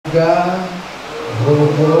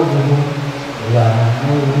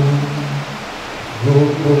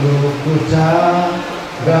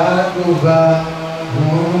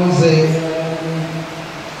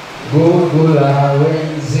Gugula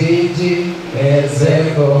wenziji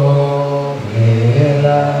ezeko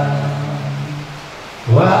mela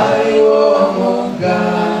waliwo muga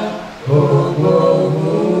ogwogula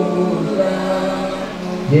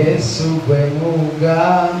Yesu gwe muga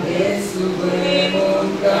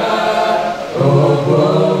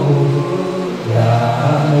ogwogula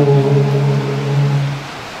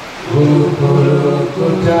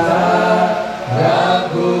gukulukuta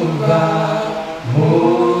gaguba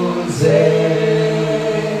muze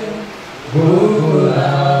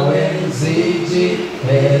gugula wenziji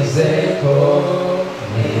ezeko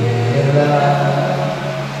mela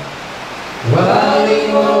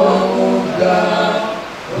waliwo muga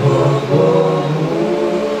ogwogula.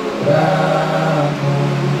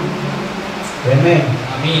 Amen.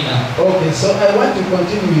 Amina. Okay, so I want to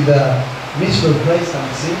continue with the mission of Christ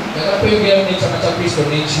and sin.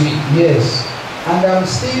 Yes, and I'm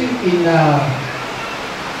still in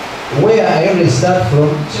where I only start from.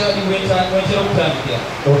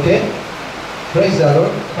 Okay, praise the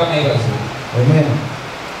Lord. Amen.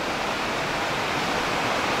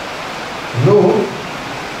 Luke.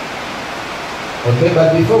 Okay,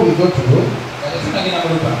 but before we go to Luke,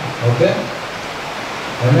 okay,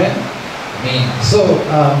 amen. So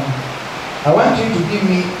I want you to give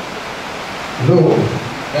me Luke.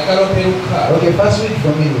 Okay, first read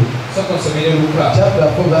from me Luke. Chapter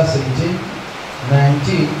 4 verse 18,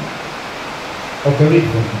 19. Okay, read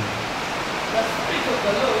from me.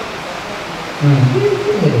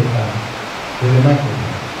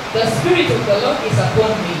 The Spirit of the Lord is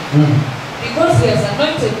upon me, because He has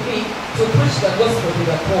anointed me to preach the gospel to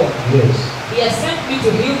the poor. Yes. He has sent me to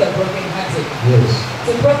heal the brokenhearted. Yes.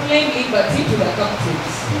 To proclaim liberty to the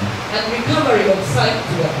captives, and recovery of sight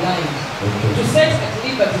to the blind. Okay. To set at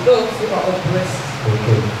liberty those who are oppressed.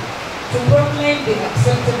 Okay. To proclaim the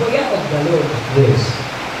acceptable year of the Lord. Yes.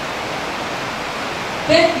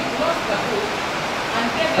 Then he closed the book and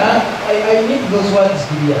gave I need those words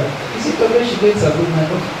clear. Is it okay she gets a good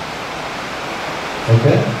number?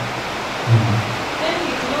 Okay. Then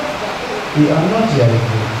he closed the book. I'm not hearing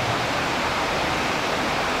you.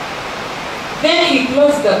 Then he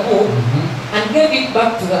closed the book and gave it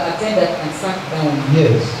back to the attendant and sat down.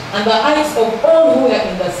 Yes. And the eyes of all who were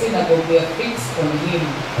in the synagogue were fixed on him.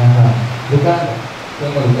 Uganda. No.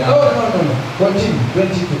 Continue.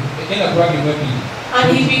 22. And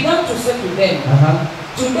he began to say to them,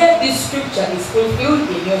 today this scripture is fulfilled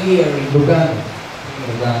in your hearing. Uganda.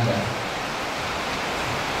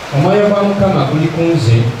 Omwoyo gwa Mukama guli ku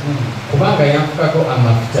nze kubanga yanfukako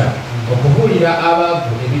amafuta okubuulira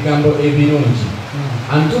abaavu ebigambo ebirungi,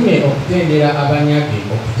 antumye okutendera abanyage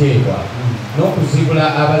okuteebwa,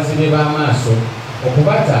 n'okuzibula abazibe b'amaaso,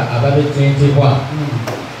 okubata ababetentebwa,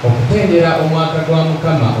 okutendera omwaka gwa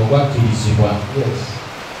Mukama ogwakkirizibwa.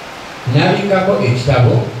 N'abikkako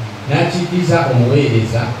ekitabo n'akiddiza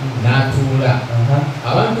omuweereza n'atuula.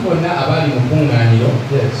 Abantu bonna abali mu kuŋŋaaniro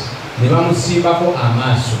ne bamusimbako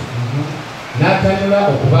amaaso. N'atanula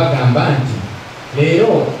okubagamba nti,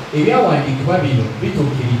 leero ebyawandiikibwa bino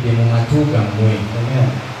bituukiridde mu matu gammwe.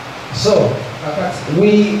 So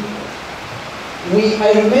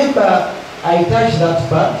I remember I touched that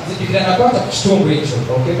part. Okay,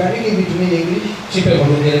 can you give it to me in English?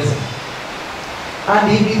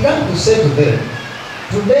 And he began to say to them,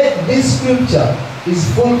 today this scripture is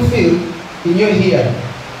fulfilled in your hearing.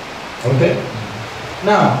 Okay?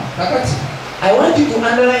 Now, I want you to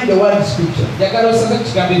underline the word scripture.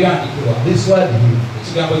 This word here.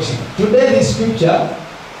 Today this scripture.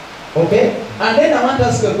 Okay? And then I want to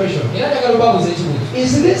ask you a question.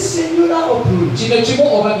 Is this singular or plural?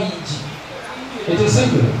 It is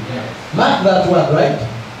singular. Mark that word, right?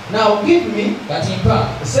 Now give me 2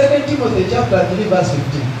 Timothy chapter 3 verse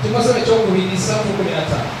 15. I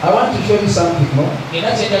want to show you something more.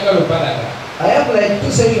 I have like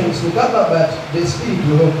 2 sessions to cover, but the Spirit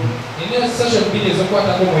will help me.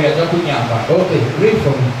 Okay, read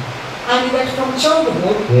for me. And that from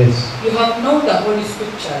childhood, yes, you have known the Holy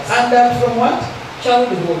Scriptures. And that from what?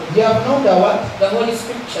 Childhood. You have known the what? The Holy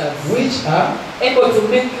Scriptures. Which are? Able to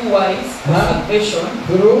make you wise for salvation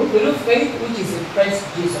through faith which is in Christ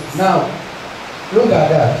Jesus. Now, look at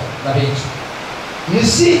that. You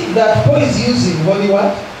see that Paul is using holy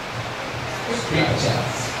what?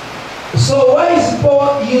 Scriptures. So why is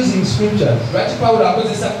Paul using scriptures?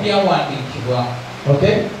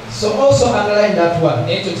 Okay. So also underline that one.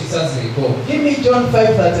 Give me John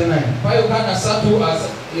 5:39.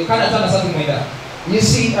 You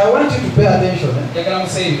see, I want you to pay attention.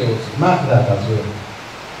 Mark that as well.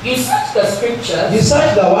 You search the scriptures. You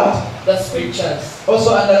search the what? The scriptures.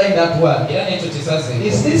 Also underline that word.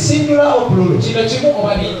 Is this singular or plural?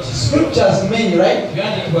 Scriptures many, right?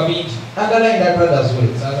 Underline that word as well.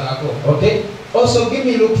 Okay? Also give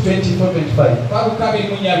me Luke 24:25.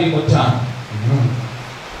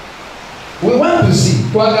 We want to see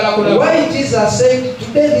why Jesus said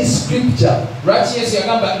today this scripture. But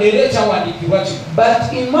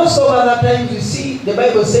in most of other times you see the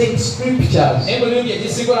Bible saying scriptures. That's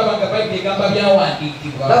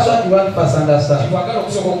what you want to first understand.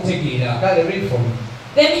 Okay, read for me.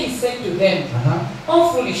 Then he said to them, O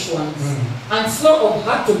foolish ones, and slow of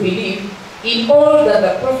heart to believe in all that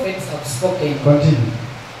the prophets have spoken. Continue.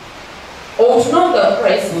 Ought not the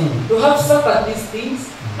Christ to have suffered these things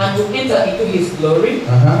and to enter into his glory?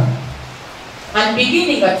 And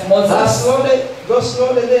beginning at Moses, go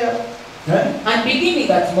slowly there. And beginning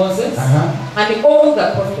at Moses and all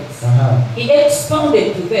the prophets, he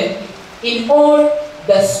expounded to them in all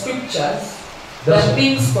the scriptures the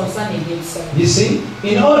things concerning himself. You see,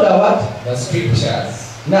 in all the what? The scriptures.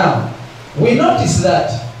 Now, we notice that.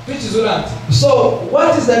 So,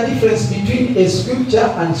 what is the difference between a scripture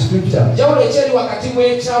and scripture?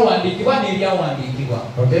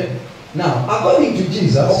 Okay. Now, according to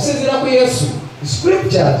Jesus,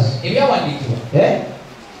 scriptures,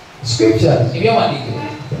 scriptures,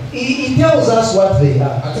 he tells us what they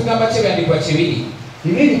are.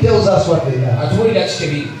 He really tells us what they are.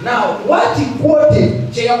 Now, what he quoted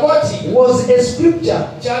was a scripture,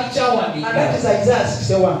 and that is Isaiah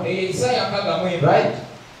 61. Right?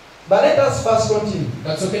 But let us first continue.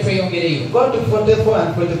 Go to 44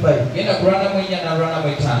 and 45.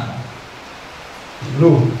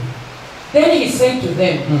 Look. Then he said to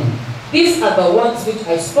them, These are the words which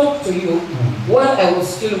I spoke to you while I was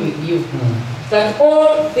still with you, that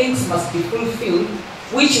all things must be fulfilled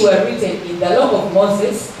which were written in the law of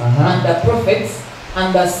Moses and the prophets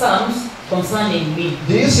and the Psalms concerning me.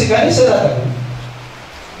 Do you see? Can you say that again?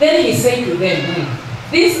 Then he said to them,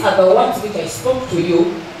 These are the words which I spoke to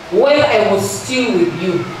you while I was still with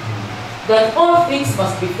you, that all things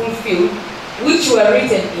must be fulfilled which were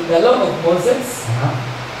written in the law of Moses.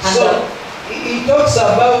 And so he talks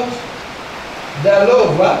about the law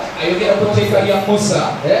of what? And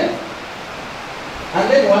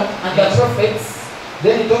then what? And the prophets.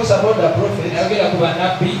 Then he talks about the prophets. And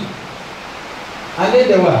then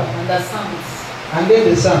the what? And the Psalms. And then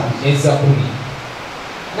the Psalms.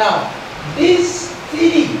 Now, this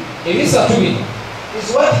three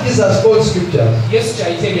is what Jesus calls scriptures.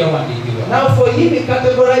 Now, for him, he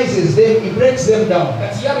categorizes them, he breaks them down.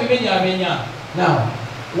 Now,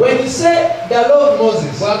 when you say the law of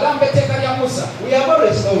Moses, we have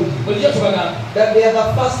always told you that they are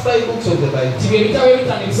the first 5 books of the Bible.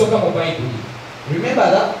 Remember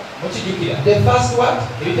that? The first what?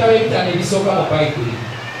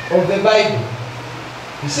 Of the Bible.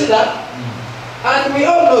 You see that? And we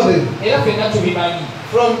all know them.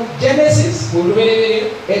 From Genesis,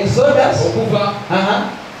 Exodus,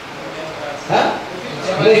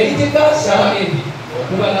 Leviticus,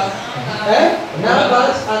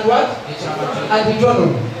 Numbers, and what? And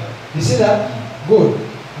Deuteronomy. You see that? Good.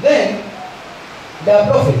 Then, the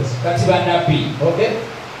prophets. Okay?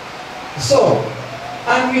 So,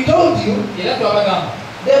 and we told you,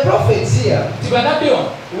 the prophets here,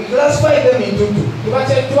 we classify them into 2.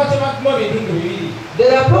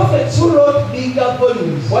 There are prophets who wrote bigger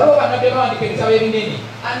volumes, and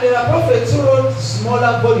there are prophets who wrote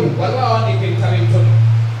smaller volumes. You're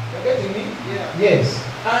getting me? Yeah. Yes.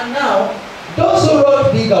 And now, those who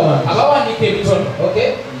wrote bigger ones,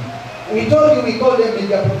 okay? We told you we call them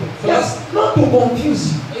bigger prophets. Just not to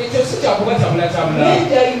confuse you. Major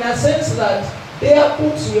in a sense that their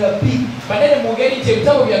books were big.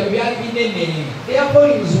 Their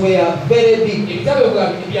volumes were very big.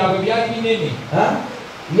 Huh?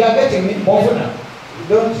 You are getting me?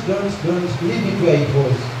 Don't leave it where it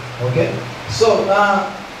was. Okay? So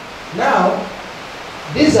now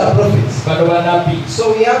these are prophets. So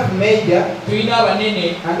we have major,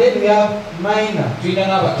 and then we have minor.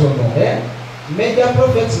 Major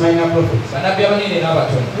prophets, minor prophets.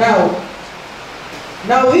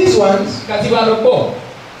 Now these ones,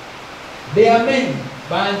 they are many.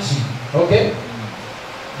 Okay?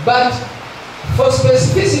 But for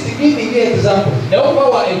specificity, give me examples.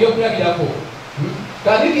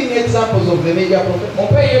 Can you give me examples of the major prophets?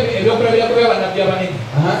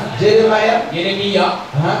 Jeremiah,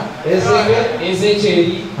 Ezekiel,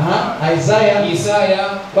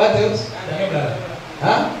 Isaiah, what else?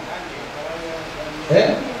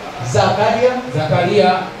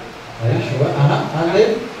 Zachariah, Are you sure? And then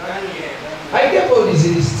I gave all these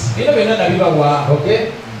lists.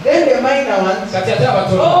 Okay. Then the minor ones,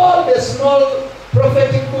 all the small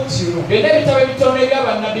prophetic books, you know. There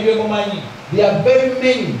are very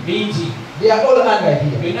many. They are all under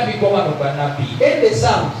here. Then the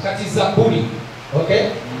Psalms.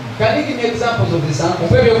 Okay. Can you give me examples of the Psalms? Eh?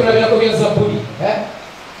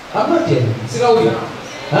 I'm not here.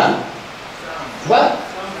 Huh? What?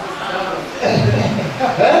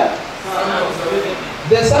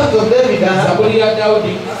 The Psalms of David.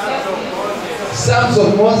 Psalms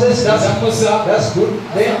of Moses. That's good.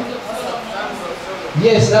 Then,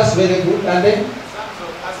 yes, that's very good. And then,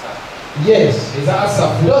 yes,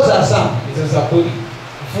 those are some.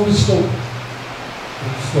 Full stop.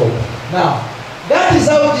 Now, that is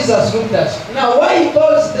how Jesus looked at it. Now, why he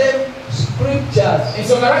calls them scriptures?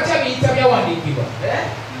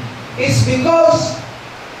 It's because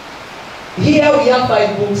here we have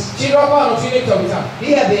 5 books. Here there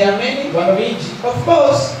are many. Of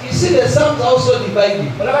course, you see the Psalms are also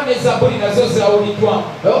divided. Well,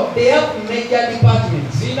 they have major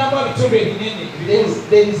departments.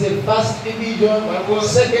 There is a first division,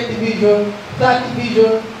 second division, third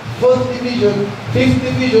division, fourth division, fifth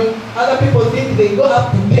division. Other people think they go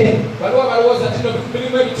up to 10.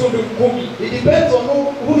 It depends on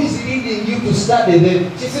who is leading you to study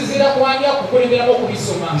them. You see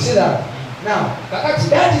that? Now,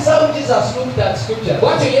 that is how Jesus looked at scripture.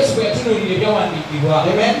 Amen.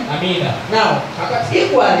 Now,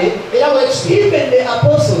 equally, even the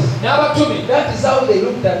apostles, that is how they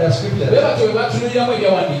looked at the scripture. The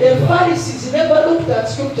Pharisees never looked at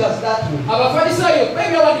scriptures that way.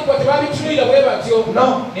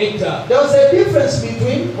 No. There was a difference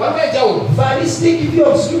between Pharisaic view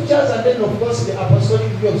of scriptures and then, of course, the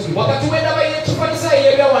apostolic view of scriptures.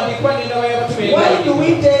 Why do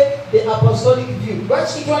we take the apostolic view?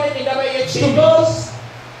 Because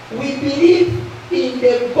we believe in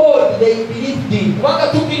the God they believed in.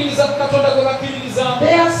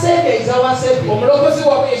 Their Savior is our Savior.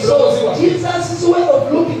 So Jesus' way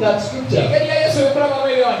of looking at scripture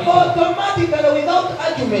automatically, without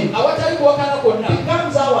argument,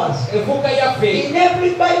 becomes ours. In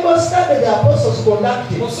every Bible study the apostles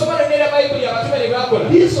conducted,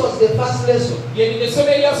 this was the first lesson.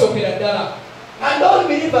 And all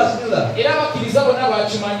believers do that.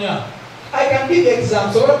 I can give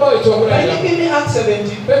examples. Can you give me Acts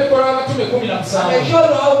 17? And I show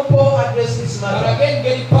you how Paul addressed this matter.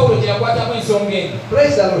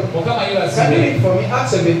 Praise the Lord. Can you read for me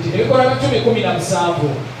Acts 17?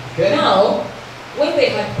 Okay. Now, when they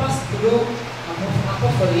had passed through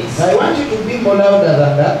Apophis, I want you to be more louder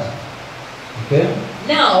than that. Okay?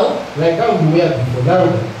 Now, like how you were before,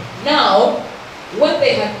 louder. Now, when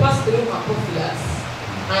they had passed through Apophis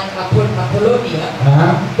and Apollonia,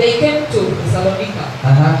 they came to Thessalonica,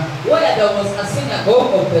 where there was a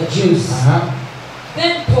synagogue of the Jews.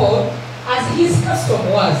 Then Paul, as his custom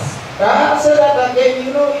was, say that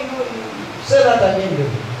again. Say that again.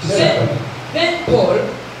 Then Paul,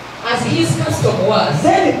 as his custom was,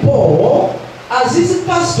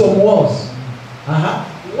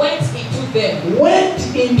 went into them,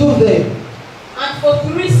 and for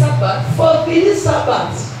 3 Sabbaths,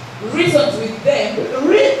 reasoned with them.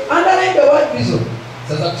 Underline the word reason.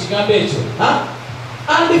 And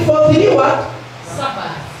for 3 what?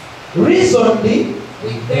 Sabbaths. Reasoned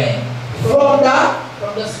with them from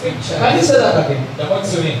the scripture. Can you say that again?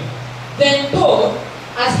 Then Paul,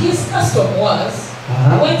 as his custom was,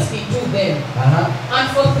 went into them, and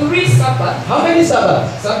for 3 Sabbaths. How many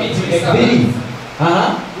Sabbaths? 3 Sabbaths.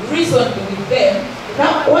 Reasoned with them.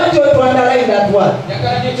 Now, I want you to underline that word.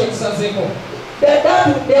 That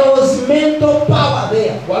there was mental power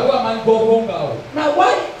there. Now,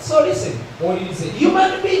 why? So listen.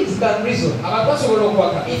 Human beings can reason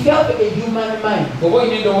if you have a human mind.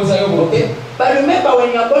 Okay? But remember,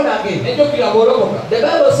 when you are born again, the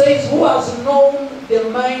Bible says, "Who has known the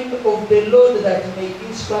mind of the Lord that may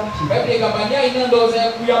instruct you?" But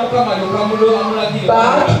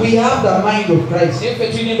we have the mind of Christ.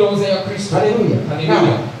 Hallelujah. Now,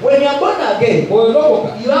 when you are born again,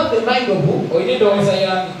 you have the mind of who? You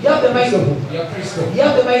have the mind of who? You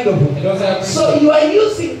have the mind of who? So you are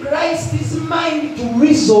using Christ's mind to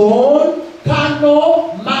reason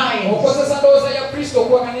carnal minds.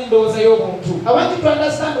 I want you to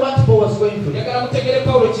understand what Paul was going through.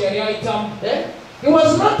 He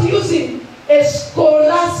was not using a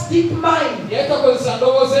scholastic mind.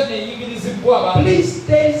 Please,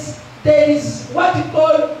 there is what we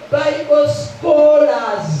call Bible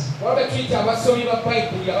scholars.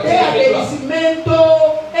 There is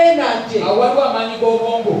mental energy.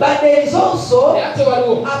 But there is also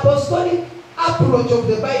apostolic approach of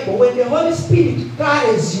the Bible when the Holy Spirit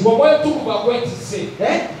carries you.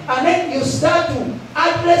 And then you start to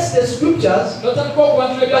address the scriptures by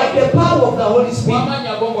the power of the Holy Spirit.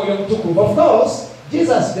 Of course,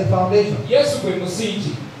 Jesus is the foundation.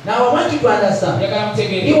 Now I want you to understand.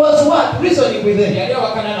 He was what? Reasoning with them.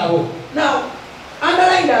 Now,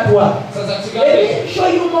 underline that word. Let me show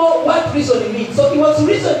you more what reasoning means. So he was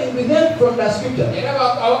reasoning with them from the scripture.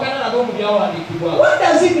 What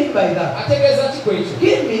does he mean by that?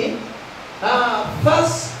 Give me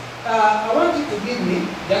first. I want you to give me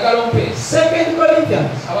 2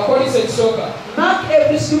 Corinthians. Mark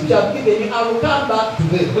every scripture I've given you. I will come back to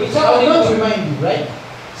them. I will not remind you, right?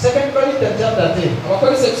 2 Corinthians chapter 10.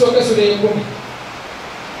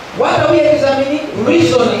 What are we examining?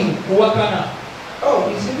 Reasoning. Oh,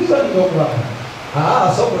 is the reasoning of Wakana?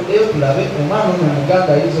 So for Deo to love it, Umano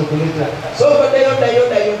Muganda is a collector. So for Deo,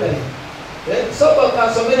 so for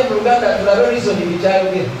Casomena Muganda to love reasoning the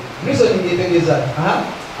child. Reasoning is that.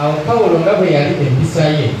 Awo Pawulo nga bwe yali empisa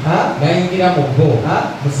ye n'ayingira mu bo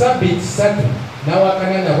mu ssabbiiti 3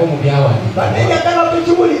 n'awakana nabo mu byawandiikibwa.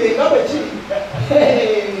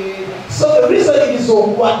 So the reasoning is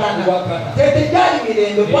okuwakana. Tetejali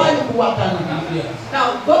mirembe kwali kuwakana. Now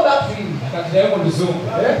go back to him.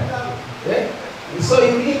 So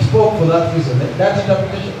you need to talk for that reason, that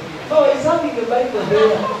interpretation. Oh, it's having the Bible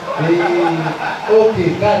there. Okay,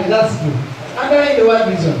 God, that's good. Underline the word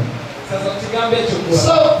reason. So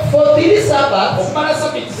for 3 Sabbaths,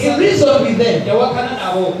 he reasoned with them.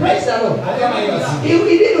 Praise the Lord. He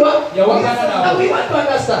did what? And we want to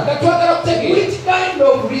understand which kind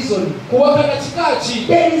of reasoning.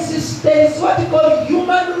 There is what you call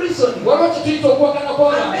human reasoning.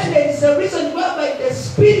 And then there is a reason whereby the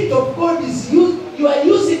Spirit of God is used. You are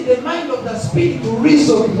using the mind of the Spirit to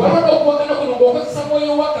reason. That's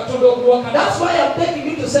why I'm taking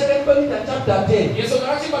you to 2 Corinthians chapter 10. And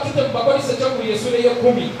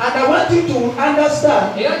I want you to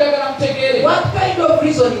understand what kind of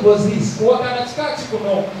reasoning was this.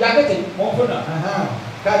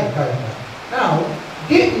 Now,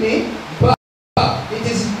 give me. It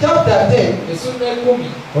is chapter 10.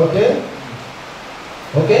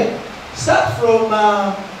 Okay. Start from.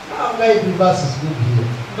 I'm going to verses good here.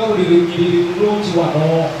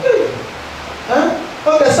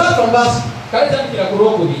 Okay, start from verse.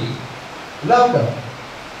 Louder.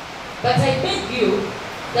 But I beg you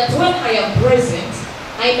that when I am present,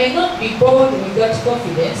 I may not be bold with that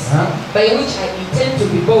confidence by which I intend to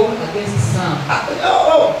be bold against some.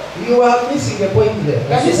 You are missing a point there.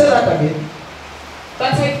 Can you say that again?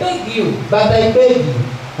 But I beg you.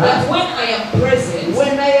 That when I am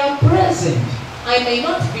present. I may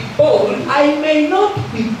not be bold.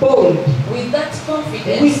 With that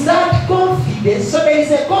confidence. So there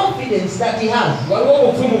is a confidence that he has. By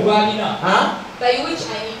which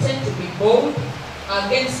I intend to be bold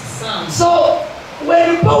against some. So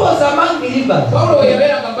when Paul was among believers,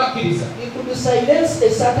 he could silence a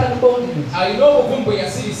certain boldness.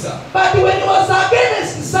 But when he was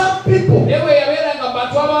against some people,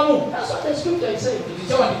 that's what the scripture is saying.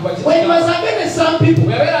 When he was against some people,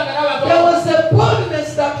 there was a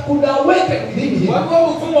boldness that could awaken within him. And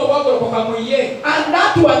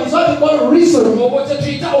that one is what we call reason.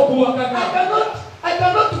 I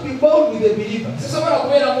cannot be bold with a believer.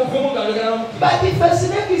 But if a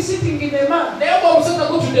snake is sitting in a man, now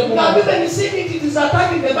even seeing it is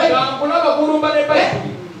attacking the Bible.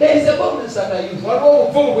 There is a boldness that I use.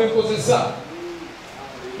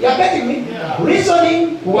 You are getting me? Yeah.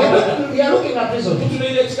 Reasoning. We are looking at reasoning.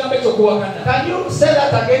 Can you say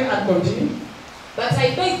that again and continue? But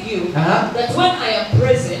I beg you that when I am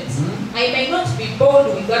present, I may not be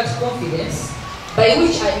bold with that confidence by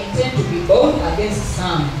which I intend to be bold against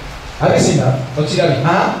some. Have you seen that?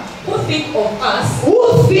 Who think of us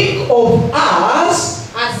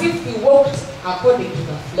as if we walked according to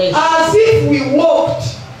the flesh. As if we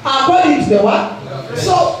walked according to the what?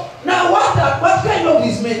 So now what kind of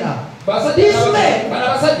these men are? These men,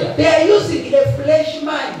 they are using a flesh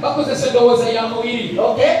mind. Okay?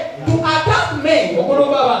 To attack men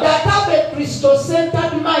that have a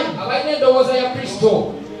Christo-centered mind.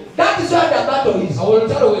 That is where the battle is. A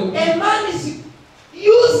man is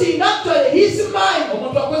using actually his mind to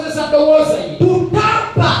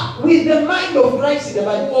tamper with the mind of Christ in the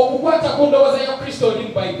Bible.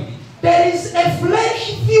 There is a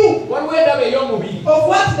flesh view of what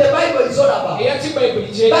the Bible is all about. But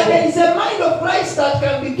there is a mind of Christ that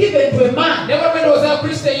can be given to a man. That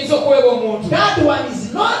one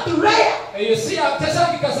is not rare.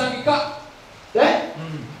 Yeah?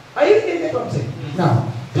 Are you getting what I'm saying? Now,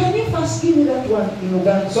 just give me that one in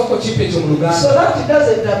Uganda. So that it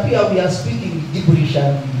doesn't appear we are speaking gibberish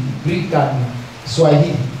and Greek and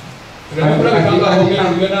Swahili. And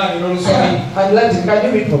Latin, can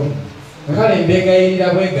you read for me? Kale mbegayirira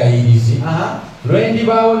bwegayirizi lwe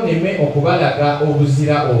ndibaawo nneme okubalaga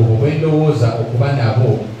obuzira obwo bwe ndowooza okuba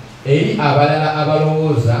nabo eri abalala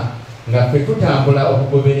abalowooza nga ffe tutambula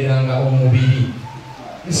okugobereranga omubiri.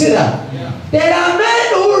 You see that? Yeah. There are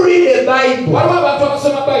men who read the Bible,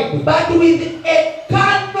 but with a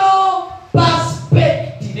carnal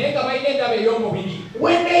perspective.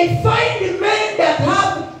 When they find men that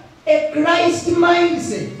have a Christ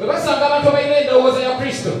mindset,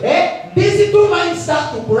 these two minds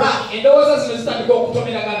start to crash.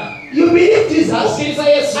 You believe Jesus? I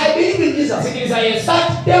believe in Jesus.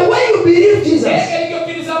 But the way you believe Jesus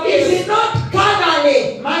is not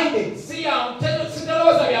carnally minded.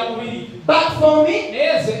 But for me,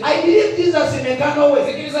 I believe Jesus in a carnal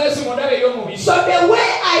way. So the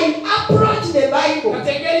way I approach the Bible,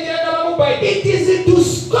 it is to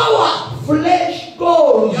score flesh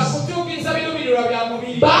goals.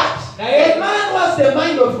 But a man was the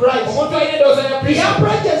mind of Christ. He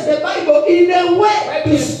approaches the Bible in a way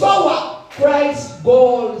to score Christ's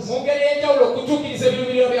goals.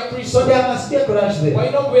 So there must be a crash there.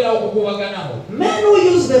 Men who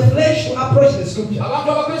use the flesh to approach the scripture,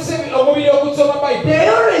 they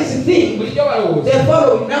always think the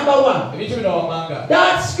following. Number one,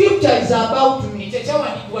 that scripture is about me. So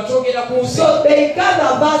they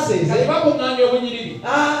gather verses.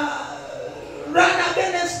 Run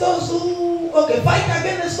against those who fight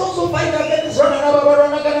against those who fight against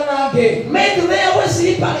us. Make their way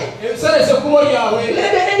slippery. Let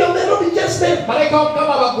the angel of the Lord be just them.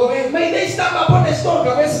 May they stand upon the stone.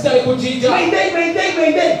 May they.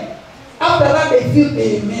 After that they feel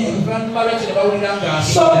amen.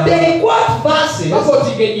 So they quote verses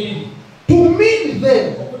to mean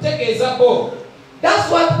them. That's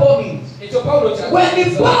what Paul means. When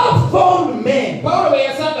Paul found men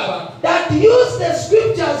that use the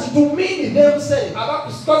scriptures to mean themselves,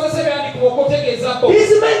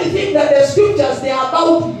 these men think that the scriptures they are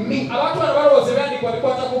about me.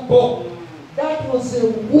 That was a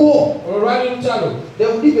war. They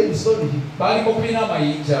would even stone him.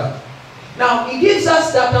 Now he gives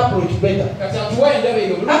us that approach better. Have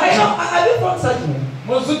you found such men?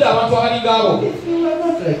 If you are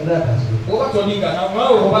not like that as well.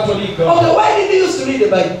 Okay, why did you used to read the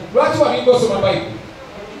Bible?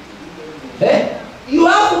 You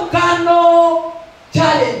have carnal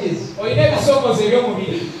challenges. And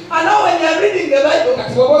now when you are reading the Bible, you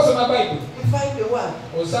find the word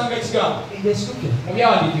in the scripture.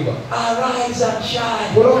 Arise and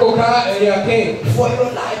shine, for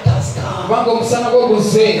your light has come.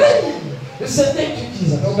 Say thank you,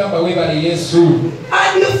 Jesus. And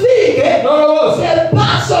you think the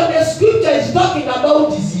person the scripture is talking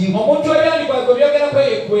about is you.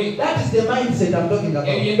 That is the mindset I'm talking about.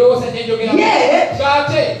 Yet,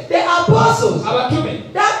 the apostles,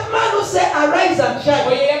 that man who said arise and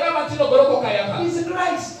shine, is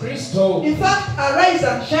Christ. In fact, arise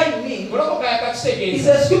and shine means is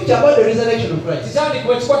a scripture about the resurrection of Christ.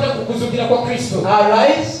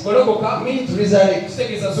 Arise means resurrect.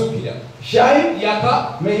 Shine,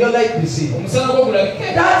 may your light be seen.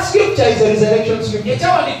 That scripture is a resurrection scripture. In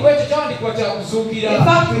fact,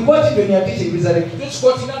 we quote it when we are teaching resurrection.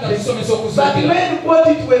 But men quote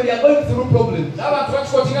it when they are going through problems.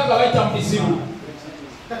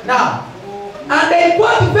 Now, and they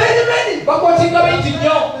quote very many.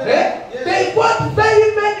 They quote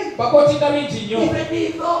very many. Even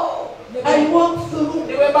if I walk through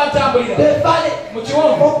the valley of the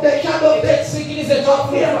shadow of death, I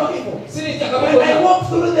fear no evil. When I walk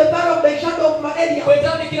through the valley of the shadow of malaria, I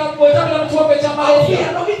fear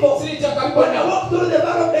no evil. When I walk through the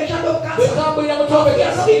valley of the shadow of cancer, I fear no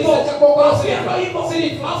evil. In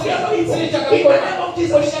the name of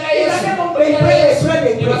Jesus, in the name of the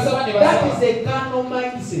that is a carnal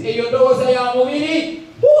mindset.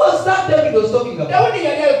 Who was that David was talking about?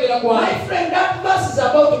 My friend, that verse is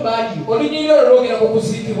about to burn you.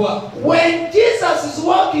 When Jesus is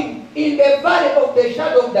walking in the valley of the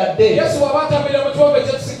shadow of that day, if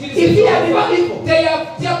he had never evil,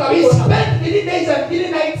 he spent 3 days and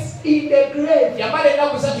 3 nights in the grave. Rather,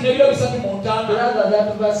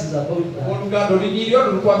 that verse is about that.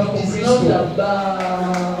 It's not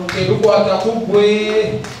about.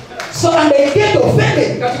 So and they get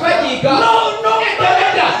offended. No.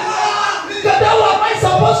 How am I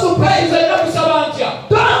supposed to pray?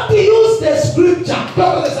 Don't use the scripture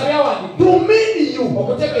to mean you.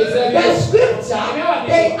 The scripture,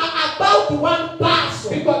 they are about one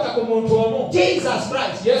person. Jesus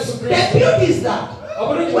Christ. The The beauty is that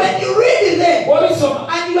when you read them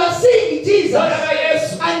and you are seeing Jesus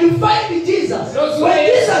and you find Jesus, when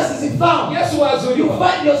Jesus is found, you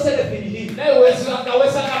find yourself in Him. When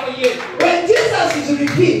Jesus is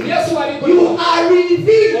revealed, you are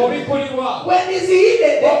revealed. When He's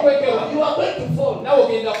hidden, you are going to fall.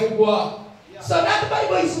 So that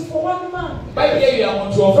Bible is for one man.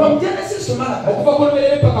 From Genesis to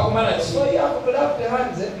Malachi. So you have to clap the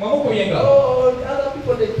hands. Oh, the other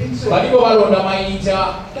people they think so.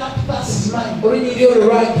 That verse is mine.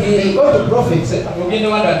 They go to prophets.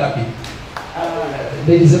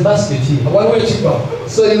 There is a basket here.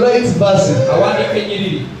 So he writes verses.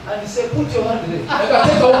 And he said, put your hand there.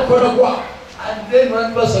 And then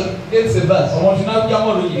one person gets a verse.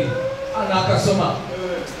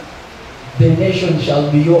 The nation shall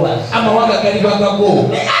be yours. Man of God, you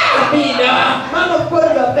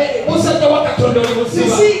are very. You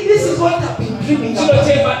see, this is what I've been dreaming about.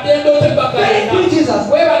 Thank you, Jesus.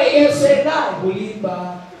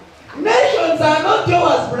 Nations are not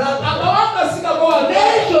yours, brother.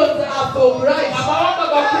 Nations are for Christ.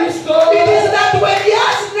 It is that when He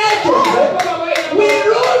has nations, we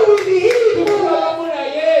rule with Him.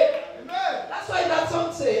 That's why that song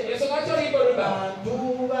says,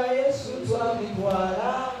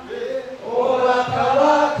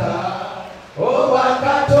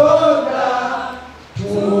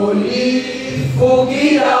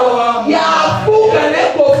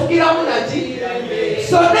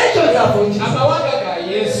 so nations are for Jesus.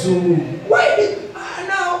 Why did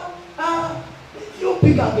now you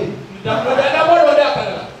pick again?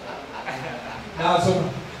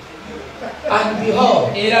 And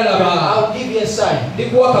behold, I'll give you a sign. The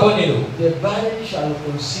barren shall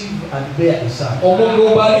conceive and bear a son.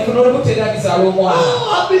 Oh, I've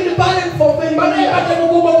been barren for many years.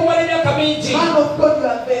 Man of God, you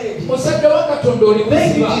are buried.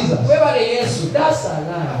 Thank you, Jesus. That's a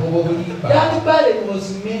lie. That barren was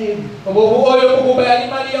Mary.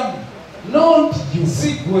 Not you.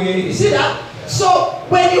 You see that? So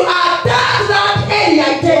when you attack that area,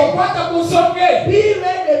 I tell you, be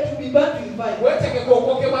ready to be back to invite. You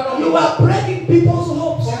are breaking people's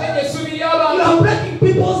hopes. You are breaking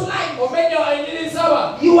people's lives.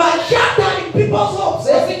 You are shattering people's hopes.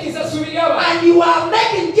 And you are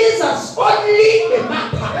making Jesus only the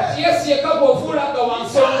matter. That is where the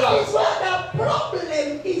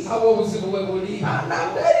problem is. And I'm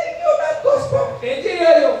telling you that gospel.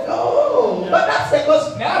 No, but that's the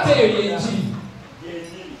gospel.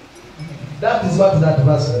 That is what that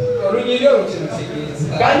verse is.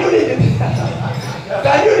 Can you read it?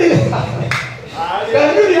 Can you read it?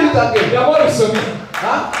 Can you read it again?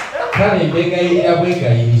 Kale mbegayirira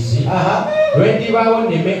bwegayirizi lwe ndibaawo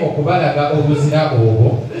nneme okubalaga obuzira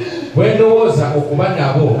obwo bwe ndowooza okuba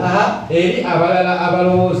nabo eri abalala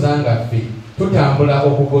abalowooza nga ffe tutambula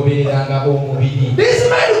okugobereranga omubiri. This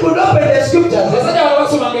man could open the scriptures.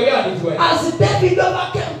 As David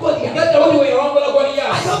overcame Goliath, I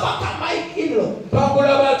overcome my in-law.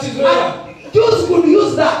 Jews could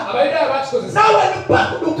use that. Now when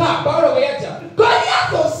Paul would come,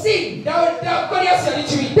 Goliath was sick.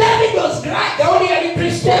 David was crying. The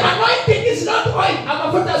anointing is not oil.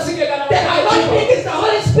 The anointing is the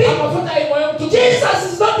Holy Spirit. Jesus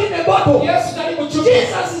is not in a bottle.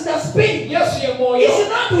 Jesus is the Spirit. He's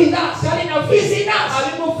not with us. He's in us.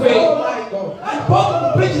 Oh my God. And Paul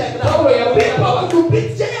would preach like that. People would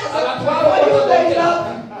preach Jesus.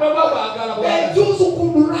 The Jews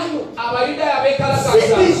could riot.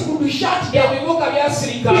 Cities could be shut down.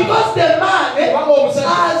 Because the man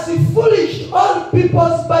has foolish all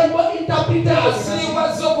people's Bible interpreters.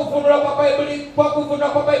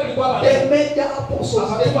 They made the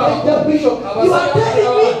apostles, they made the bishop. You are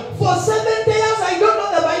telling me for 70 years I don't know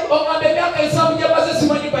the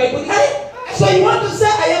Bible? Hey, so you want to say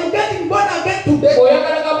I am getting born again today?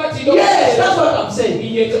 Yes, that's what I'm saying.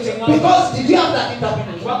 Because did you have that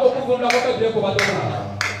interpretation?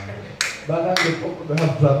 But they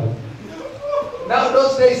have trouble. Now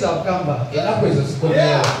those days have come back. Yeah. Because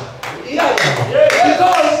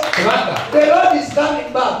the Lord is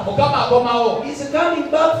coming back. He's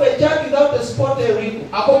coming back for a church without a spot or wrinkle.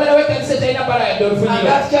 And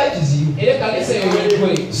that church is you.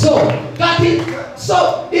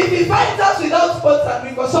 So if he finds us without spots and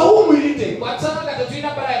wrinkles, so whom will he take?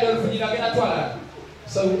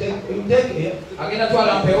 So we take here.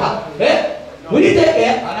 Will you take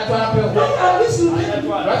care?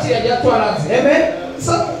 Amen.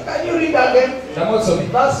 So can you read again?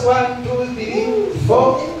 Verse 1, 2, 3,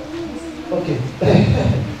 4. Okay.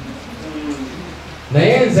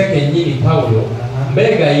 Naye nze kennyini Pawulo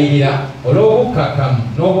mbegayirira olw'obukkakkamu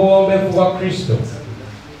n'obuwombeefu bwa Kristo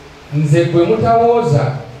nze gwe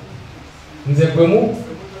mutawooza nze gwe mu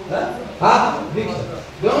Victor,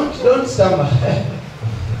 don't stammer.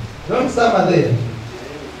 Don't stammer there.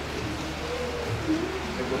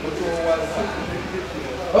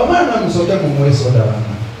 Omwana musoke mu mwesoda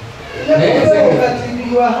bana.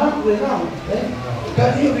 You are hungry now.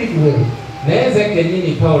 Can you read well? Naye nze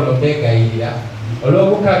kennyini Pawulo mbeegayirira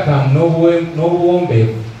olw'obukakamu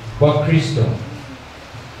n'obuwombeefu bwa Kristo.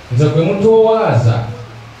 Nze gwe mutowaaza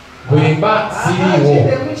bwe mba siriiwo.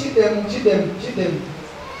 Kidemu.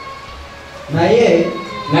 Naye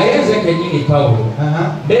nze kennyini Pawulo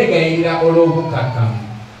mbeegayirira olw'obukakamu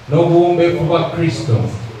n'obuwombeefu bwa Kristo.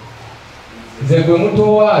 Nze gwe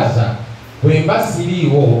mutowaaza bwe mba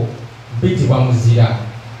siriiwo bitibwa muzira.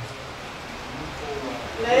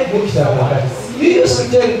 You used to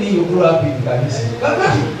tell me you grew up in Kanisa.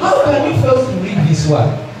 How can you fail to read this word?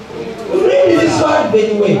 You read this word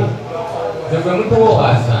very well.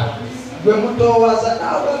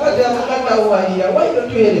 Why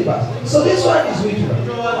don't you help us? So this one is which one?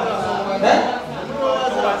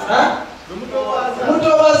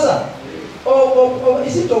 Mutowaza. Or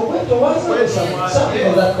is it Okwetowaza or something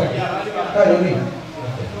of that kind?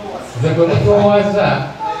 Mutowaza.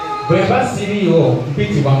 Bwe mba siriiwo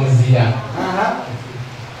mpitibwa muzira.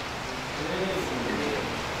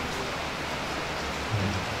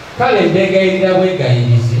 Kale mbeegayirira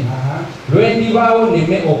bwegayirizi lwe ndibaawo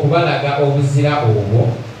nneme okubalaga obuzira obwo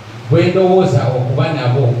bwe ndowooza okuba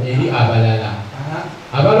nabo eri abalala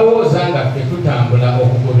abalowooza nga ffe tutambula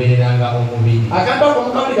okugobereranga omubiri.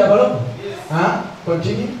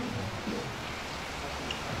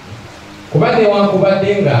 Kuba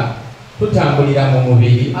newankubadde nga tutambulira mu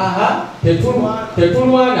mubiri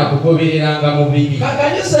tetulwana kugobereranga mubiri.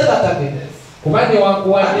 Can you say that again? Kuba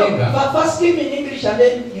newankubadde nga first give me in English and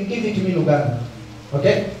then you give it to me in Uganda.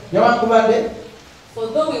 Okay? Newankubadde. For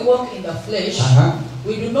though we walk in the flesh,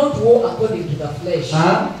 we do not war according to the flesh.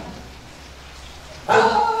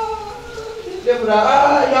 You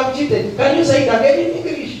have cheated. Can you say it again in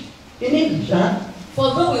English? In English,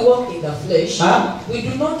 For though we walk in the flesh, we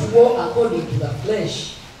do not war according to the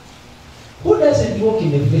flesh. Who doesn't walk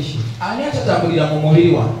in the flesh?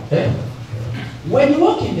 When you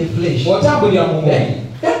walk in the flesh,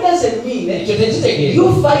 that doesn't mean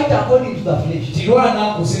you fight according to the flesh.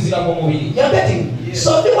 You're getting?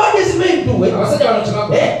 So what does men do?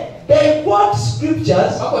 They quote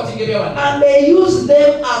scriptures and they use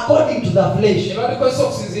them according to the flesh. You're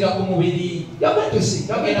going to see.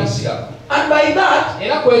 And by that,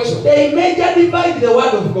 they major divide the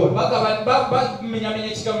word of God.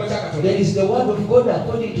 There is the word of God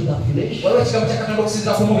according to the flesh. And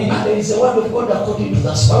there is the word of God according to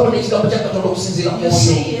the spirit. You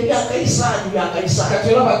see, you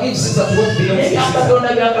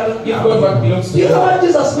know what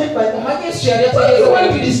Jesus meant by that? Why do you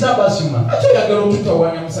want to disturb us, human?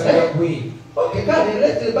 Okay, God,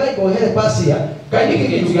 let the Bible help us here. Can you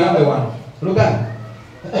give it to me one? Look at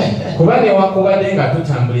kuba newankubadde nga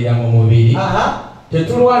tutambulira mu mubiri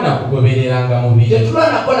tetulwana kugobereranga mubiri.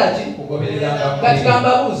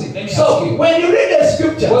 So when you read the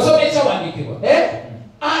scripture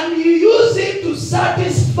and you use it to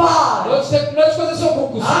satisfy the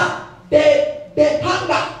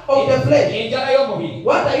hunger of the flesh,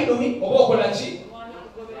 what are you doing?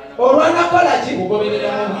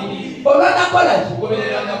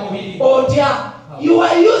 You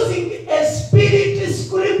are using a spirit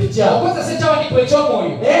scripture.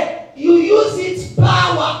 You use its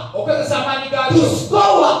power to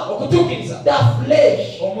score the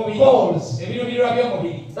flesh goals.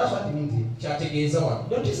 That's what it means here.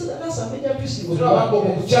 Don't you see that that's a major principle?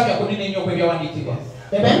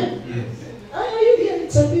 Amen? Are you here?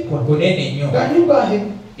 It's a big one. Can you go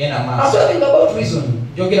ahead? I'm talking about reason.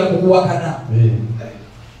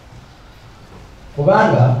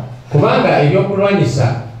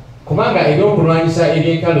 kubanga ebyokulwanyisa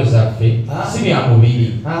eby'entalo zaffe si bya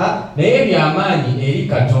mubiri naye by'amaanyi eri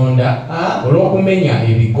Katonda olw'okumenya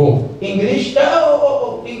ebigo. English.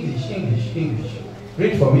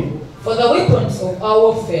 Read for me. For the weapons of our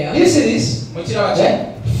warfare. You see this?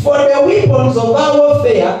 For the weapons of our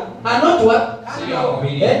warfare are not what?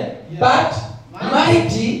 But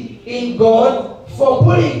mighty in God for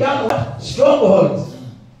pulling down strongholds.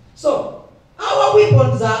 So our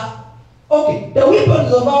weapons are okay. The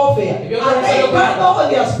weapons of our warfare are they carnal or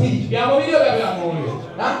they are spiritual?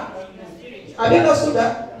 Have you understood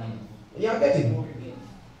that? You are getting.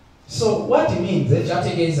 So what it means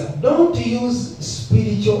don't use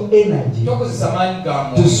spiritual energy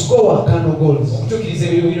to score carnal goals.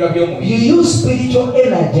 You use spiritual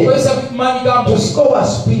energy to score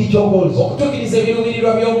spiritual goals.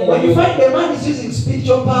 When you find the man is using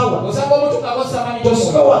spiritual power to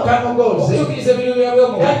score carnal goals, that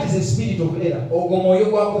is a spirit of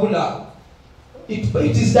error.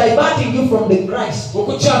 It is diverting you from the Christ.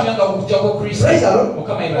 Praise the Lord.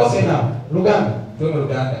 Okay, now, Luganda.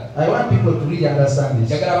 I want people to really understand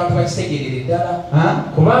this.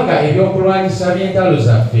 Kubanga ebyokulwanyisa by'entalo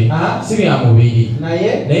zaffe si bya mubiri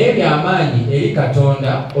naye by'amaanyi eri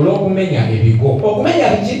Katonda olw'okumenya ebigo.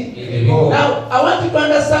 Now I want you to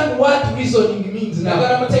understand what reasoning means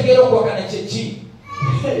now.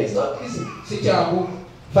 It's not easy.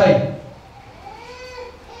 Fine.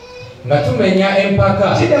 Nga tumenya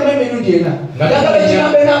empaka.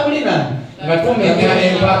 Nga tumenya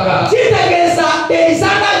empaka. There is an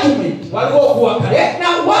argument.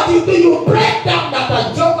 Now what you do, you break down that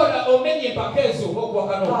argument.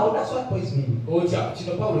 Wow, that's what points me.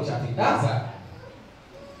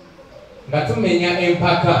 Nga tumenya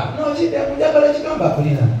empaka. No,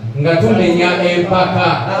 Nga tumenya empaka.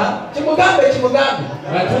 Chimugambe.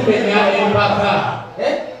 Nga tumenya empaka.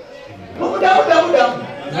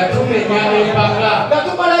 Nga tumenya empaka.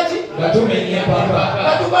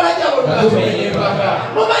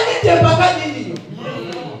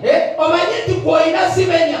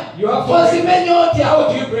 How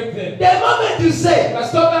do you break them? The moment you say the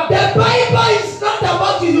Bible is not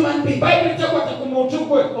about you human being,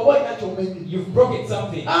 you've broken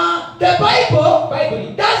something. The Bible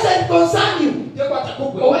doesn't concern you. The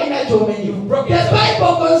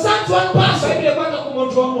Bible concerns one person.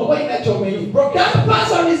 That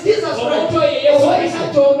person is Jesus Christ.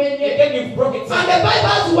 And the Bible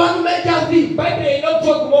has one major thing: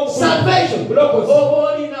 salvation.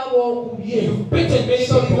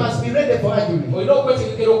 So you must be ready for argument. And when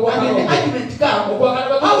the argument comes,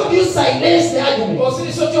 how do you silence the argument?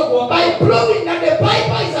 By proving that the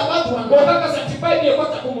Bible is about one man.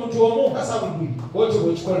 That's how we do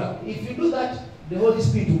it. If you do that, the Holy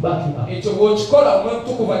Spirit will back you up.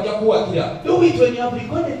 Do it when you have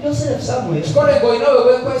recorded yourself somewhere.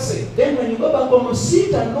 Then when you go back home,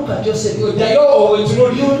 sit and look at yourself. You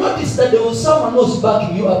will notice that there was someone else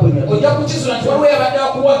backing you up when you are.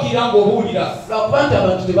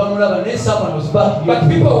 Someone was backing you. But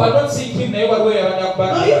people were not seeing him. No,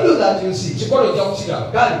 you do that, you see.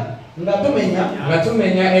 Nga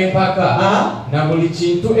tumenya empaka na buli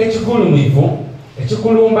kintu ekigulumivu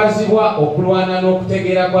ekikulumbazibwa okulwana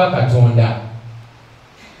n'okutegeera kwa Katonda.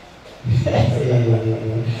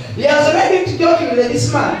 He has ready to talk with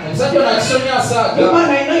this man. The man,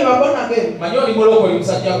 I know you are born again.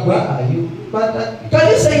 Where are you? But can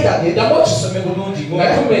you say it again? Nga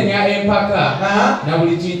tumenya empaka na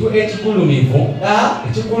buli kintu ekigulumivu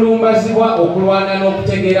ekikulumbazibwa okulwana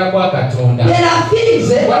n'okutegeera kwa Katonda. There are things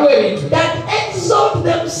that exalt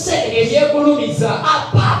themselves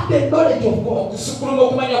above the knowledge of God. That's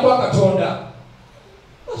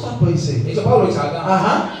what Paul says.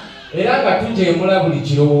 Era nga tujeemula buli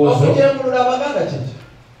kirowoozo.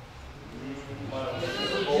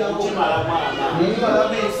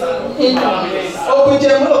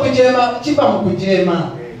 Okujeema kiva mu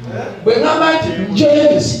kujeema. Bwe ngamba nti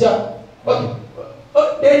njoyebesija.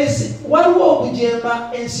 Waliwo okujeema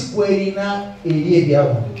ensi kw'erina eri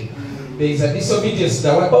ebyawandiikibwa. There is a disobedience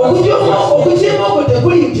that okujeema okwo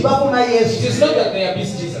tekuli nti bafuna Yesu. It is not that they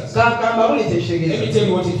abuse Jesus. Let me tell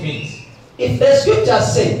you what it means. If the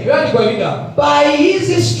scriptures say, by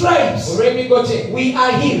his stripes we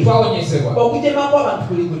are healed. What is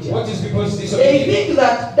people's disobedience? They think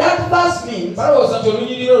that verse means,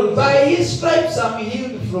 by his stripes I'm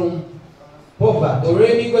healed from poverty.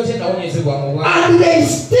 And they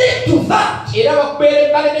stick to that.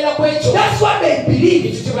 That's what they believe.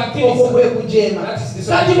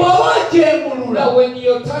 When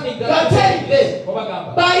you're turning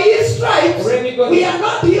by his stripes we are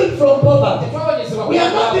not healed from poverty. We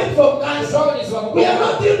are not healed from cancer. We are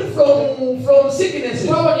not healed from sicknesses.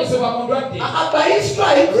 By his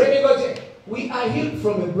stripes we are healed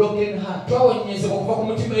from a broken heart. Due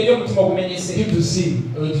to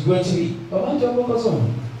sin. Do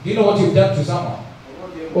you know what you've done to someone?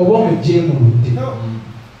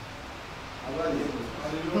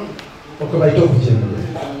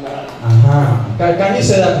 Can you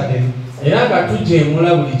say that again? Era nga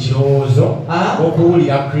tujeemula buli kirowoozo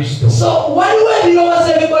okuwulira Kristo. So waliwo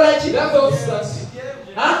ebirowoozo ebikola ki?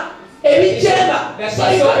 Ebijeema.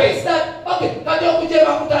 Okay, kati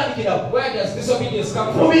okujeema kutandikirawo. Where does disobedience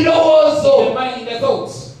come from? Mu birowoozo. In the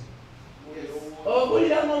thoughts.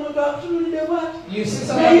 You see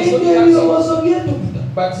someone is looking at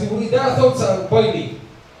something, but their thoughts are boiling.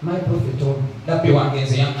 My prophet told me, That be one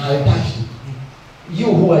against the young I man. touched him.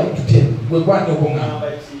 You who are you to tell? We want to go now.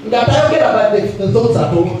 That I don't care about the thoughts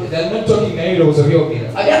are talking. They are not talking the heroes of your killer.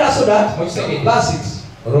 Again, I saw that. Much second. Verse 6.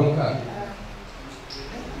 Wrong card.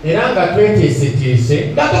 era nga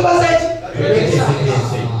tweteeseteese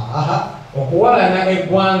okuwalana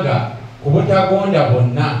eggwanga ku butagonda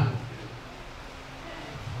bonna.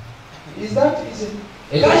 Is that easy?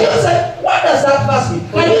 Can you say, what does that verse mean?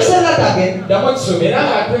 Can you say that again? Era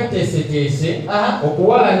nga tweteeseteese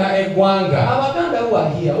okuwalana eggwanga. Abaganda who are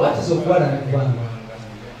here, what is okuwalana eggwanga?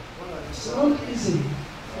 It's not easy.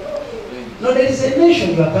 No, there is a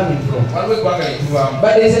nation you are coming from.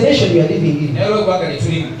 But there is a nation you are living in.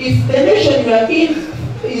 If the nation you are in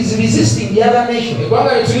is resisting the other nation,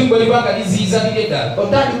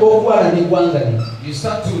 you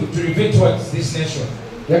start to reveal towards this nation.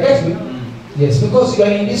 You get me? Yes, because you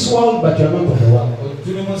are in this world, but you are not of the world.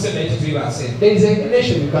 There is a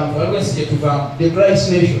nation you come from. The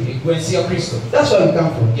Christ nation. That's where we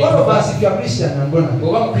come from. All of us, if you are Christian, I'm gonna. The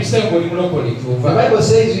Bible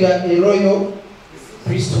says we are a royal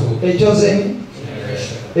priesthood, a chosen,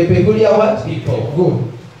 a peculiar what? People. Good.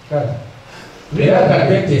 Right. Era nga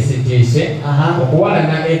tweteeseteese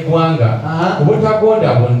okuwalana eggwanga ku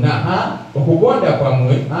butagonda bonna, okugonda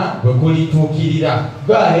kwammwe bwe kulituukirira.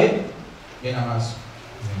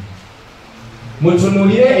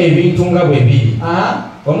 Mutunulire ebintu nga bwe biri.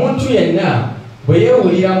 Omuntu yenna bwe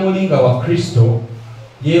yeewulira mulinga wa Kristo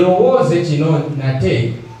yerowooze kino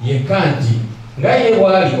nate yekka nti nga ye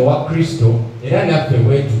bw'ali owa Kristo era naffe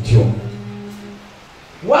bwe tutyo.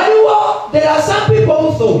 There are some people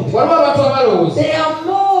who thought they are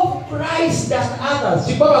more of Christ than others.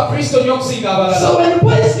 So when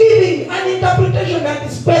Paul is giving an interpretation that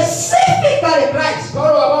is specifically Christ,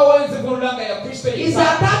 he's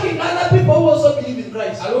attacking other people who also believe in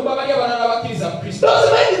Christ. Doesn't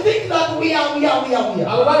make you think that we are.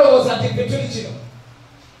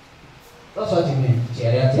 That's what he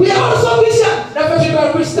meant. We are also Christians. We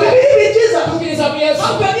believe in Jesus.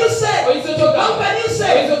 How can you say?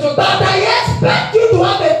 But I expect you to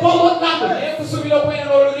have a common language.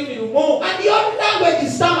 And your language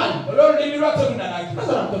is Tamil. That's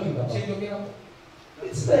what I'm talking about.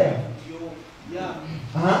 It's there.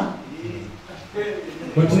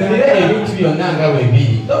 Mutunulire ebintu byonna nga bwe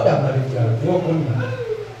biri.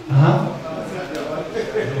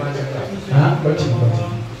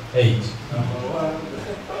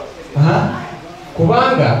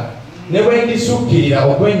 Kubanga ne bwe ndisukkirira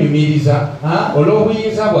okwenyumiriza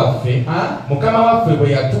olw'obuyinza bwaffe Mukama waffe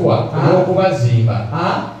bwe yatuwa olw'okubazimba,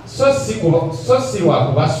 so si lwa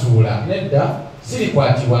kubasuula,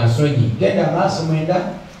 sirikwatibwa nsonyi,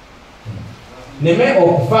 neme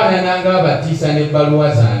okufaanana ng'abatiisa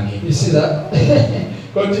n'ebbaluwa zange.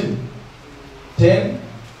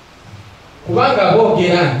 Kubanga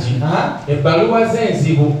boogera nti ebbaluwa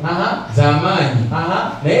z'enzibu z'amaanyi,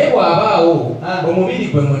 naye bw'abaawo omubiri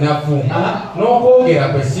gwe munafu n'okwogera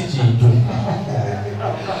kwe si kintu.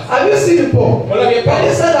 Have you seen Paul? Can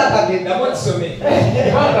you say that again?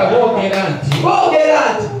 Kubanga boogera nti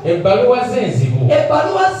ebbaluwa z'enzibu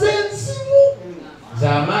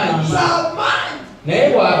z'amaanyi, naye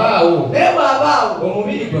bw'abaawo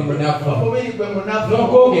omubiri gwe munafu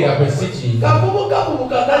n'okwogera kwe si kintu.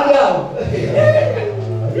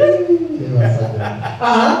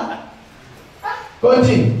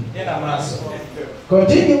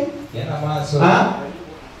 Continue.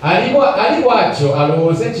 Ali bw'atyo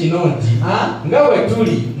alowooze kino nti nga bwe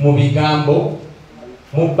tuli mu bigambo,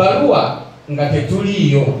 mu bbaluwa nga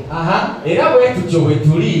tetuliiyo, era bwe tutyo bwe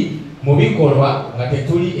tuli mu bikolwa nga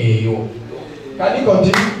tetuli eyo.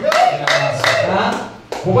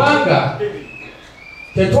 Kubanga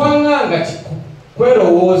tetwanganga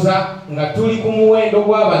kwerowooza nga tuli ku muwendo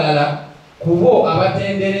gw'abalala ku bo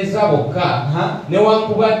abatendereza bokka,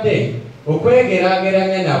 newankubadde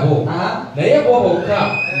okwegeraageranya nabo, naye bo bokka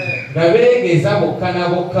nga beegeza bokka na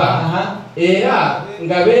bokka, era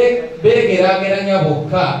nga beegeraageranya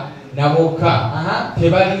bokka na bokka,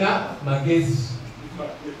 tebalina magezi.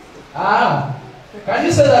 Can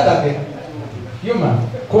you say that again?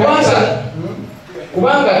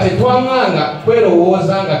 Kubanga tetwanganga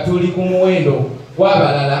kwerowooza nga tuli ku muwendo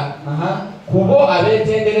gw'abalala ku bo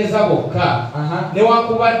abeetendereza bokka,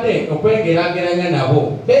 newankubadde okwegeraageranya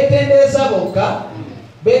nabo.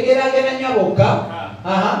 Beegeraageranya bokka,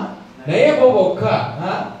 naye bo bokka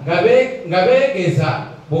nga beegeza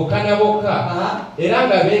bokka na bokka, era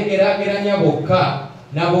nga beegeraageranya bokka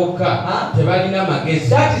nabokka tebalina magezi.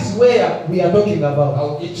 That is where we are talking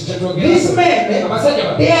about. These men,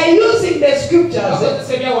 they are using the scriptures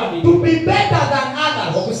to be better than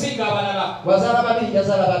others. Wazala babiri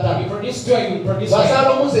jazala batatu. You produce two, you produce wazala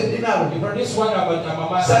omuze dinalo. You produce one about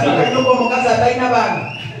mama.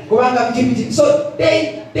 So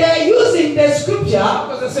they are using the scripture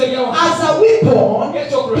as a weapon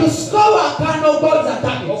to score carnal God's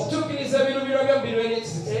attacks.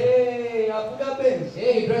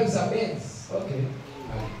 Hey, he drives a Benz. Okay.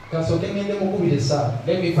 Let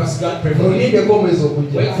me first God pray for you.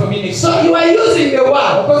 Wait for me next. So you are using the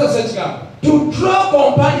word to draw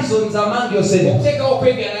comparisons among yourselves.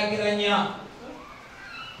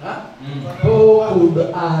 Paul could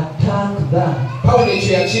attack that.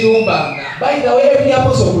 By the way, every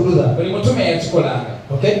apostle could do that.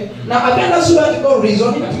 Okay? Now again, that's what you call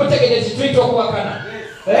reasoning.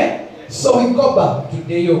 Eh? So we go back to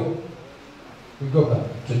Deo. We go back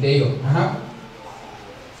to Deo.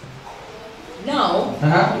 Now,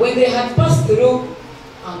 when they had passed through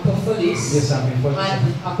Amphipolis and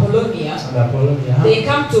Apollonia, they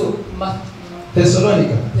come to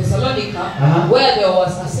Thessalonica, where there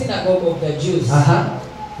was a synagogue of the Jews.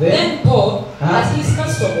 Then Paul, as his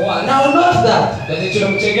custom was. Now note that.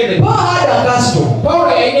 Paul had a custom.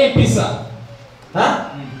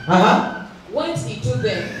 Went into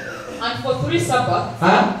them, and for 3 Sabbaths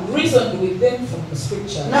reasoned with them from the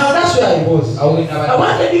scripture. Now that's where I was. I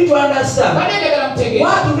wanted you to understand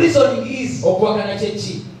what reasoning is.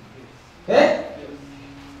 Eh?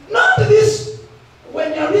 Not this.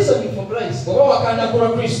 When you are reasoning for Christ,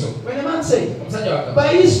 when a man says, by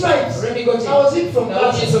his stripes, I was hit from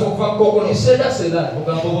God, he said that's a lie.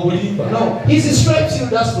 No, his stripes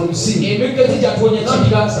healed us from sin.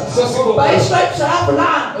 By his stripes I have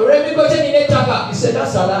land. He said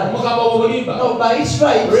that's a lie. No, by his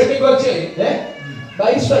stripes,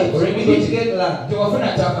 by his stripes, we need to get land.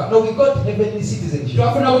 No, we got heavenly citizenship.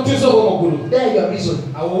 There you are reason.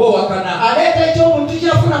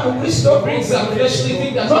 Brings up fleshly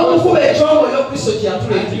things that and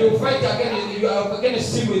you fight against, you are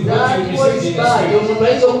against sin with what you receive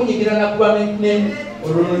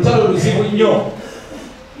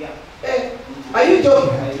Are you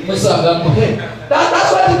joking? That's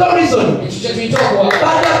what you call reason. But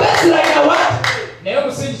the best like what?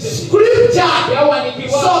 Scripture.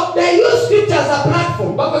 So they use scripture as a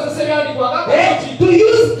platform to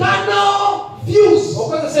use carnal views,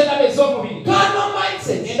 carnal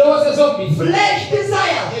mindset, flesh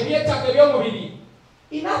desires.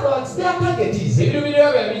 In other words, their target is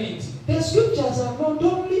the scriptures are not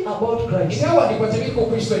only about Christ, they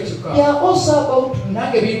are also about me.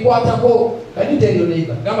 Can you tell your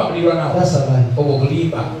neighbor? That's a lie.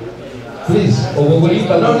 Please. No, you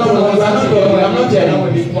are not hearing. I'm not hearing. I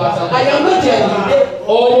am not hearing.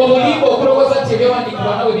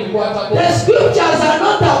 The scriptures are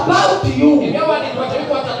not about you.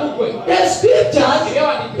 The scriptures,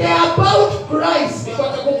 they are about Christ.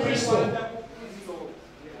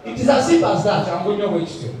 It is as simple as that.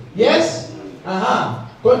 Yes?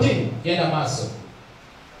 Continue.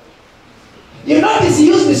 You notice he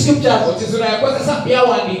used the scriptures.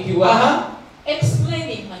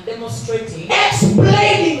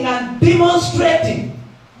 Explaining and demonstrating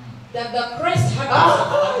that the Christ had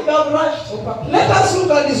you have rushed. Let us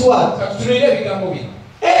look at this word.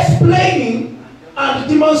 Explaining and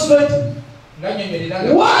demonstrating.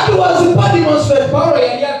 What was Paul demonstrating? Power.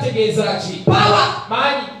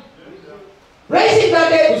 Raising the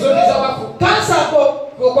dead. Cancer.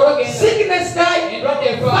 Sickness die.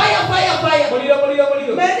 Fire.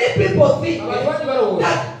 Many people think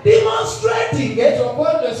that demonstrating is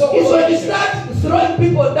when you start throwing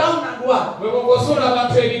people down and what?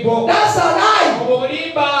 That's a lie.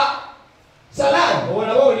 It's a lie.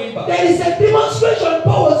 There is a demonstration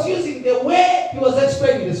Paul was using the way he was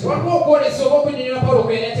explaining this.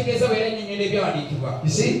 You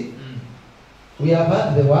see? We have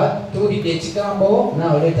heard the word.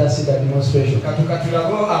 Now let us see the demonstration.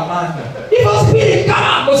 Evil spirit,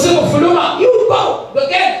 come on. You go.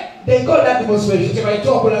 Again. They call that demonstration. Thank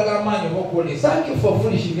you for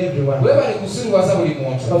foolishing everyone. Of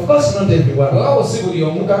course not everyone.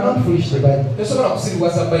 You cannot foolish the Bible.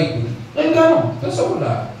 No, you cannot.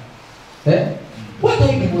 What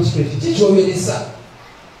are you demonstrating?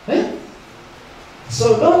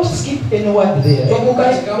 So don't skip any word there. Any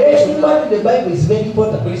word in the Bible is very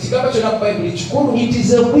important. It is a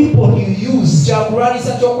weapon you use. Praise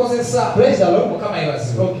the Lord.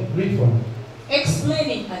 Okay, read for me.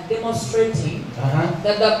 Explaining and demonstrating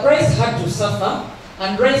that the Christ had to suffer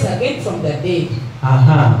and rise again from the dead.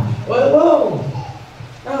 Whoa.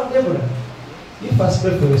 Now, Deborah, You first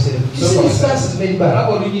pray for yourself. You see, this verse is very bad.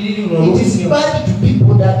 It is bad to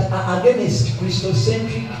people that are against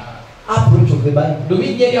Christocentric approach of the Bible.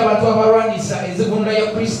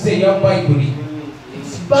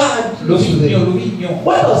 It's bad to them.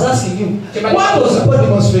 What I was asking you, what was Paul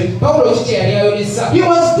demonstrating? He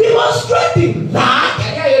was demonstrating that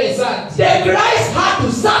the Christ had to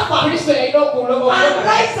suffer and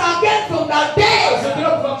rise again from the dead.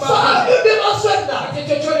 So how do you demonstrate that?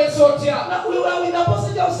 Now, we were with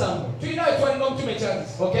Apostle Joseph.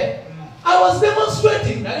 Okay? I was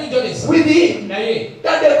demonstrating with him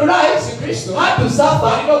that the Christ had to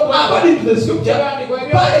suffer according to the scripture,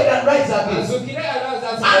 buried and rise again.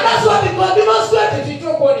 And that's what it was demonstrated.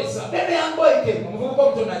 Then the young boy came.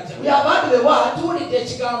 We have had the word.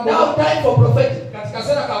 Now time for prophetic. I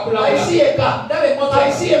see a car.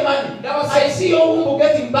 I see a man. I see your womb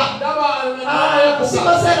getting back.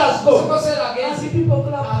 Sickle sellers go. I see people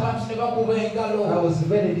clap. I was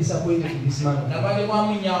very disappointed in this man.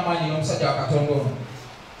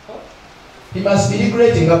 He must be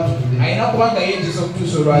regretting up to today.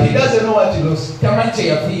 He doesn't know what he lost.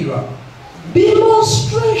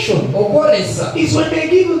 Demonstration is when they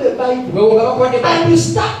give you the Bible and you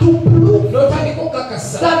start to prove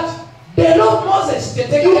that the Lord Moses, you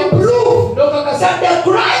prove that the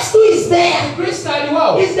Christ who is there is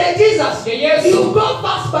the Jesus. You go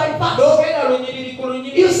fast by fast.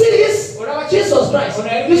 You see this? Jesus Christ.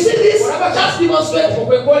 You see this? Just demonstrate.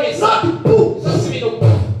 Not to prove.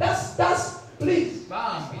 That's please.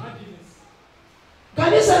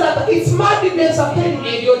 Can you say that it's madness? I'm telling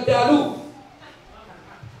you.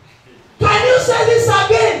 Can you say this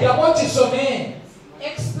again?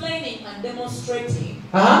 Explaining and demonstrating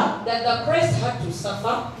that the Christ had to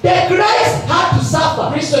suffer. The Christ had to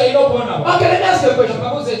suffer. Okay, let me ask you a question.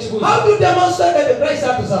 How do you demonstrate that the Christ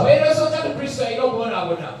had to suffer?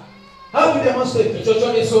 How do you demonstrate? You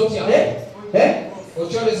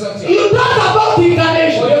talk about the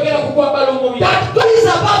incarnation. That God is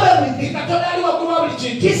above everything.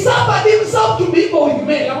 He suffered himself to be equal with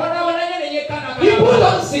men. He put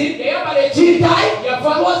on sin. He died. He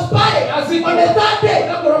was buried. On the third day,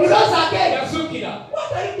 he rose again. What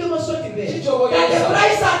are you demonstrating there? That the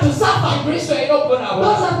Christ had to suffer. Those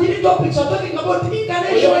are the topics I'm talking about.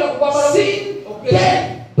 Incarnation, sin, death,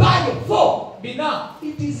 burial, fall.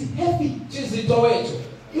 It is heavy.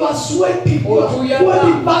 You are sweating. You are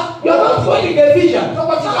holding back. You are not holding a vision.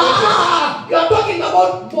 You are talking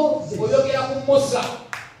about Moses.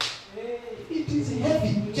 It is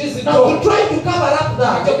heavy. Now we try to cover up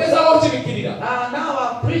that. Now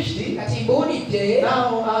I've preached it. Now,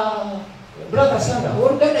 Brother Sandra,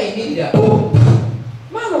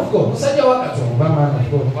 man of God.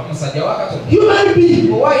 Human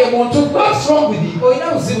being. What's wrong with you?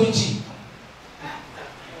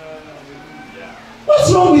 What's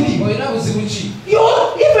wrong with you?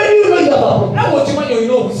 Even you know you have a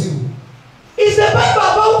problem. Is the Bible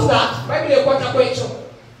about that?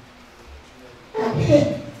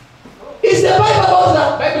 Is the Bible about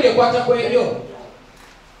that?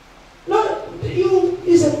 No, you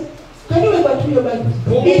listen. Can you ever do your Bible?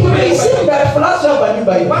 It may seem that flash up a new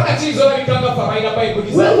Bible.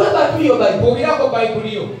 Well, ever do your Bible?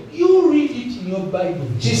 You read it in your Bible.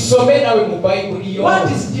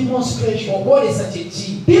 What is demonstration?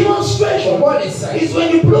 Demonstration is when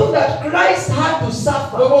you prove that Christ had to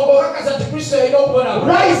suffer,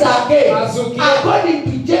 rise again, according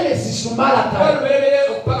to Genesis to Malachi.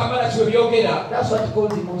 That's what you call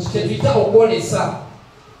demonstration.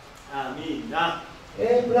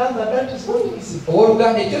 Hey, brother, that is not easy. The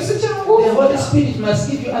Holy Spirit must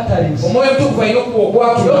give you utterance.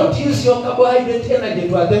 Don't use your carbohydrate energy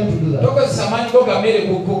to attempt to do that.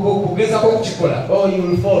 Or you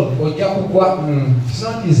will fall. It's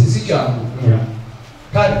not easy.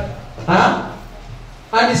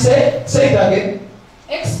 And he said, say it again.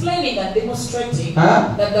 Explaining and demonstrating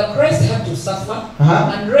that the Christ had to suffer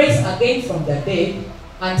and rise again from the dead,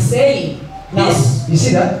 and saying, this, you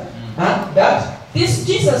see that? That this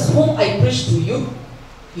Jesus whom I preach to you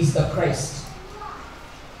is the Christ.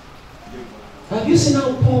 Have you seen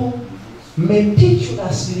how Paul may teach you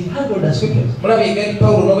as he handled the scriptures?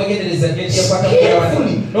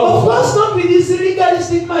 Carefully. Of course, not with his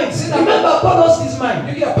legalistic mind. Remember, Paul lost his mind.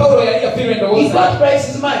 He got Christ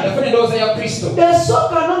his mind. The Saul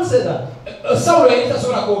cannot say that. No,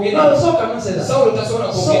 Saul cannot say that. Saul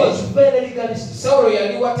was very legalistic.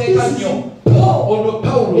 This is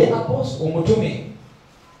Paul, the apostle.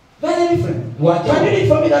 Very different. Can you read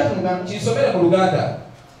for me that in Luganda?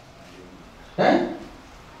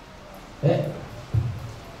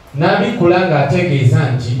 n'abikula ng'ategeeza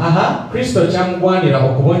nti Kristo kyamugwanira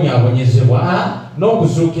okubonyaabonyezebwa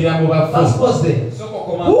n'okuzuukira mu bafu. That's what's there.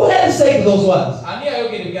 Who else said those words?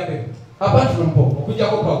 Apart from Paul.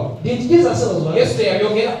 Did Jesus say those words? Yesu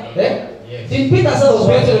teyayogera. Did Peter say those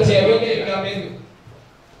words?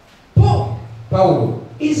 Paul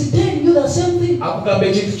is telling you the same thing.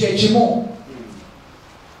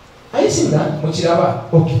 Are you seeing that?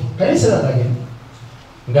 Okay. Can you say that again?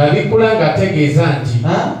 Ng'abikula ng'ategeeza nti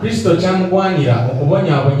Kristo kyamugwanira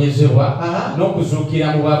okubonyaabonyezebwa n'okuzuukira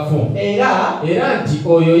mu bafu era nti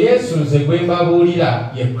oyo Yesu nze gwe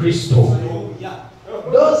mbabuulira ye Kristo.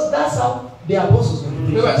 That's how the apostles were.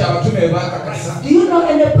 Do you know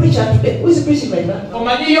any preacher today who is preaching like that?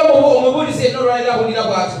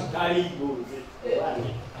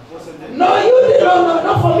 No, you don't.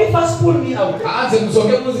 No, for me, first pull me out. Because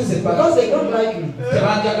they don't like me.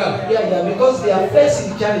 Yeah, because they are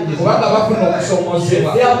facing challenges. They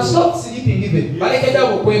have stopped sleeping even.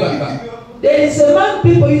 There is a man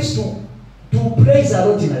people used to praise a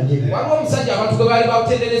lot in Nigeria.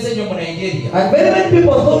 And many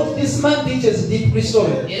people thought this man teaches deep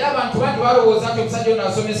Christology. By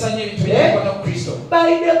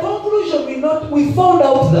the conclusion we found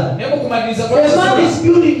out that the man is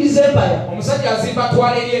building his empire. In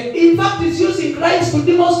fact, he's using Christ to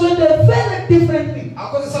demonstrate a very different thing.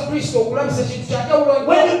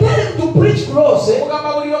 When you tell him to preach cross, he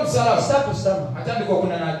starts to stammer.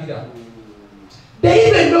 They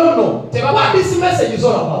even don't know what this message is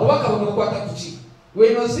all about. When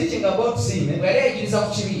he was teaching about sin,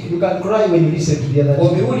 you can cry when you listen to the other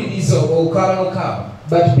thing.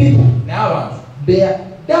 But people,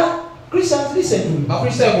 that Christians listen to me.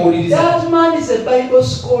 That man is a Bible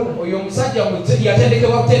scholar.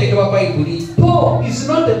 Paul is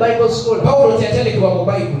not a Bible scholar.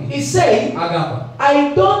 He said,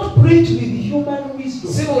 I don't preach with human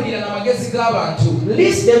wisdom,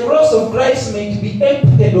 lest the cross of Christ may be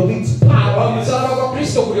emptied of its power.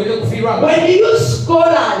 When you use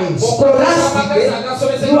scholastic,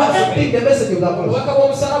 you are emptying the message of the cross.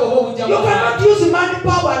 You cannot use human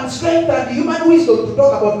power and strength and human wisdom to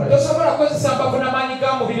talk about Christ.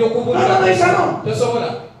 No, you cannot.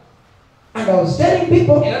 And I was telling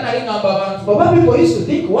people, what people used to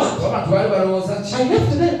think, what? I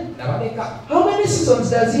left them. How many seasons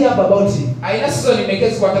does he have about him?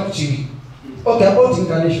 Okay, about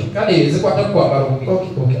incarnation. Okay,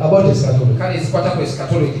 about eschatology.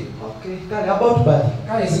 Okay, about body.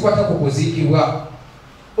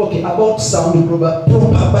 Okay, about sound, proper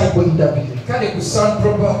Bible interpretation.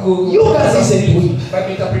 You guys listen to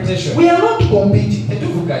it. We are not competing.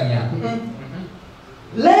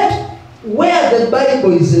 Let where the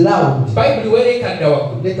Bible is loud, let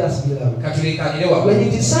us be loud. When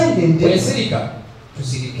it is silent,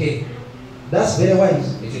 that's very wise.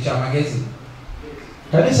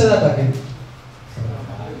 Can you say that again?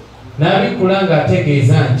 N'abikula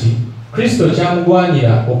ng'ategeeza nti Kristo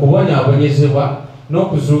kyamugwanira okubonyaabonyezebwa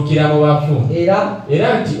n'okuzuukira mu bafu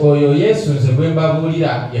era nti oyo Yesu nze gwe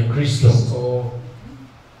mbabuulira ye Kristo.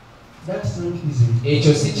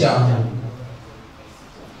 Ekyo si kyamu.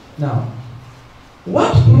 Now,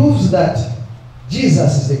 what proves that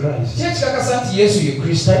Jesus is the Christ? Can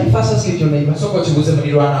you first ask your neighbor?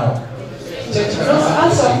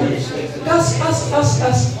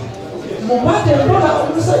 Ask. Mupate mpola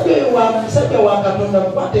omusajja wa Katonda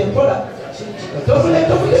mupate mpola.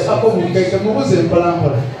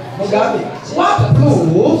 What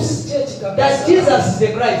proves that Jesus is the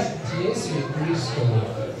Christ?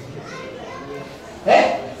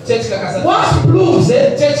 What proves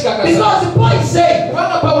it? Because Paul is saying,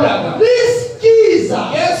 this Jesus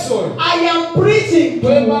I am preaching to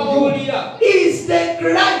you is the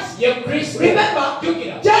Christ. Remember,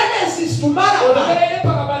 Genesis to Malachi,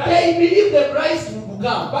 they believe the Christ will come.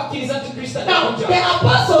 Now, the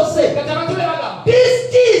apostles say,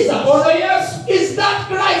 this Jesus is that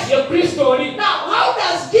Christ. Now, how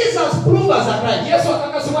does Jesus prove as a Christ?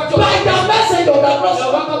 By the message of the cross.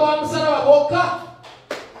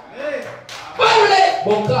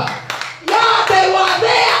 Yeah, they were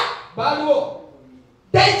there.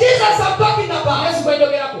 Then Jesus I'm talking about,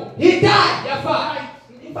 he died.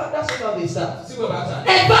 In fact, that's what they start. A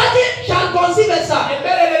virgin shall conceive a son.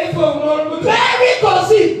 Mary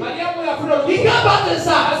conceived. He came back to the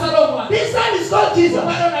son. This son is called Jesus. The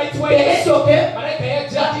angel came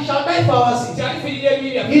that he shall die for our sins.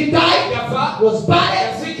 He died, was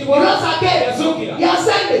buried, he rose again, he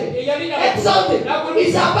ascended, exalted.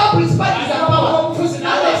 He's above principalities and power. And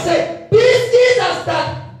they said, this Jesus that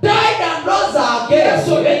died and rose again,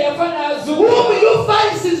 whom you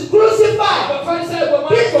find is crucified.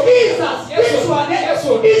 This Jesus, this one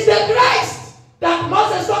is the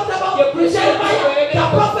Jeremiah, the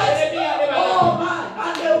prophets. Oh man,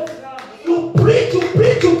 and you preach.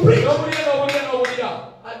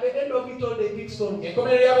 At the end of it all, they pick stone.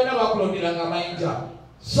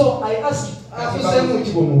 So I asked,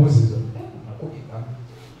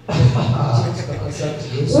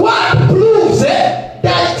 what proves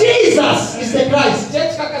that Jesus is the Christ?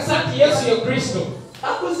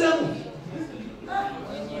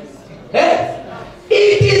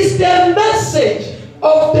 It is the message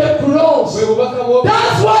of the cross.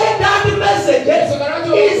 That's why that message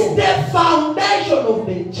is the foundation of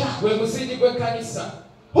the church.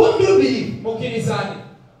 Whom do you believe?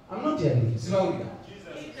 I'm not hearing this.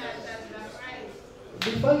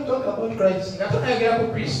 Before you talk about Christ, I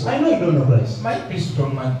know you don't know Christ.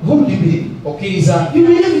 Whom do you believe? You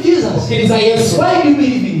believe Jesus. Why do you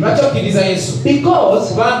believe in him? Because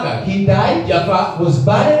he died, was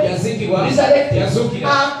buried, resurrected,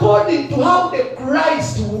 according to how the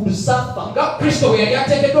Christ would suffer.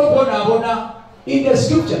 In the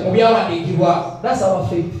scripture, that's our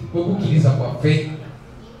faith.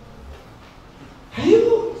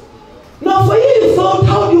 Now for you thought,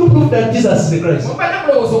 how do you prove that Jesus is the Christ?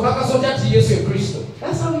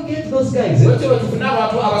 That's how we get those guys. Right now.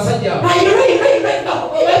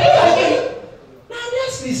 Now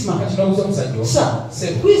there's this man. Sir,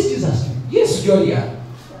 who is Jesus? Yes, Julia.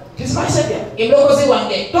 This man said that.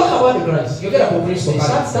 Talk about the Christ.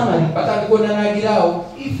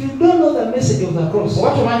 If you don't know the message of the cross, you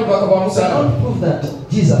cannot prove that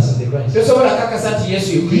Jesus is the Christ.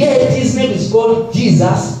 Yet his name is called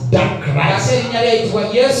Jesus the Christ.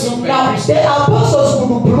 Now the apostles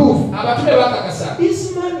would prove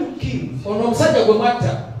this man you killed,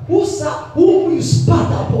 whom you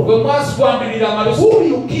spat upon, whom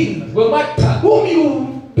you killed, whom you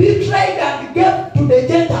betrayed and gave to the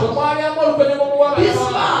Gentiles. This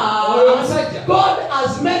man, God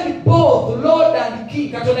has made both Lord and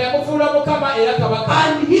King. And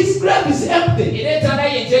his grave is empty. Now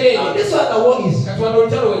this is what the war is.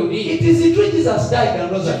 It is the truth Jesus died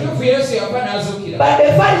and rose again. But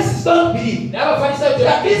the Pharisees don't believe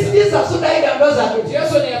that this Jesus who died and rose again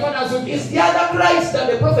is the other Christ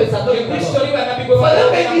that the prophets are talking about. For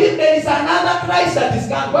them they believe there is another Christ that is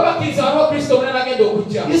coming.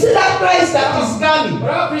 You see that Christ that is coming?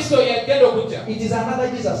 It is another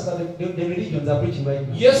Jesus that the religions are preaching right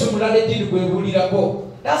now.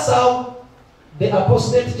 That's how the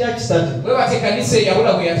apostate church started.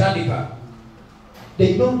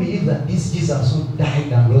 They don't believe that this Jesus who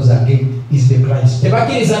died and rose again is the Christ. You're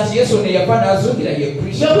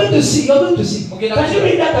going to see. Can you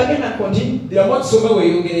read that again and continue?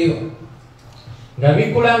 Nga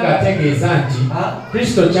bikula ng'ategeeza nti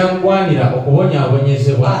Kristo kyamugwanira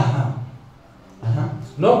okubonyaabonyezebwa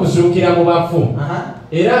n'okuzuukira mu bafu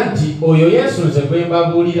era nti oyo Yesu nze gwe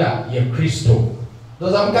mbabuulira ye Kristo.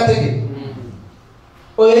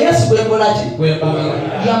 Oyo Yesu gwe mkola ki?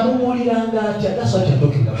 Yamubuuliranga atya? That's what you're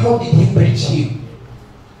talking about. How did he preach him?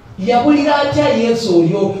 Yabulira atya Yesu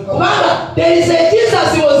oyo? Kubanga there is a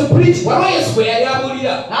Jesus he was preaching. Waliwo Yesu gwe yali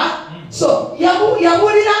abulira. So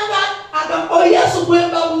yabuliranga oh Yesu gwe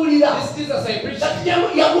mbabuulira. This Jesus I preached.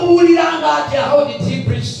 Yamubuuliranga atya? How did he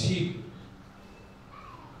preach him?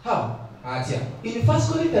 How? In 1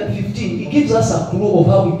 Corinthians 15, he gives us a clue of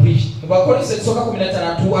how we preached. Which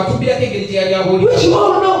you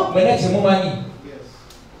all know.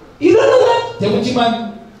 You don't know that?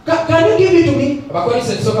 Can you give it to me?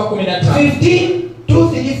 15, 2,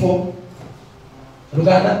 3, 4.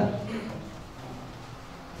 Luganda.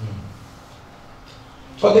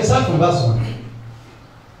 Okay, start from verse 1.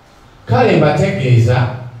 Kale mbategeeza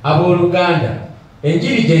abooluganda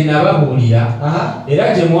enjiri gye nababuulira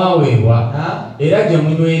era gye mwaweebwa era gye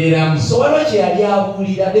munywereramu. So waliwo kye yali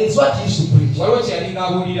abuulira. That is what he used to preach. Waliwo kye yali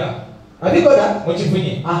abuulira. Abikola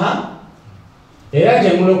mukifunye. Era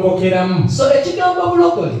gye mulokokeramu. So ekigambo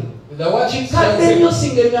bulokole kadde nnyo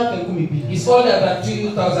singa emyaka 10,000. It's older than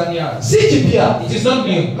 2,000 years. Si kipya. It is not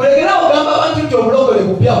new. Mulekera ogamba abantu nti obulokole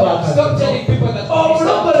bupya bwakati. Stop telling people that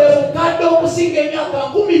obulokole bukadde okusinga emyaka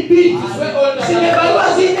 12. Singa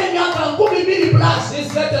baluwa zirina emyaka 12 plus.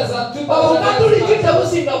 These letters are 2,000. Obukatoliki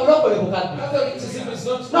tebusinga bulokole bukadde.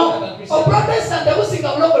 No, Oprotestant tebusinga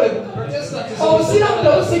bulokole bukadde. Obusiraamu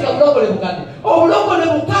tebusinga bulokole bukadde. Obulokole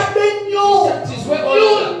bukadde nnyo.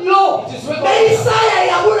 Nnyo. Isaya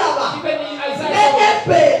yabulaba.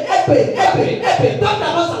 Epe. Don't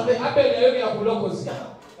know something.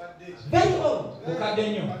 Very old.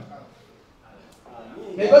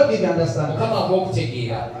 May God give you understanding.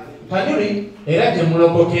 Can you read? Era gye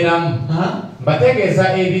mulokokeramu.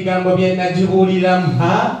 Mbategeeza ebigambo bye nagibuuliramu.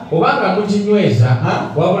 Obanga mukinyweza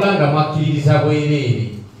wabula nga mwakkiririza bwereere.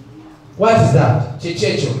 What is that?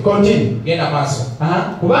 Chichecho. Continue. Genda maaso.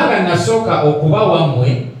 Kubanga nasooka okuba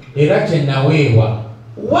wammwe era kye naweebwa.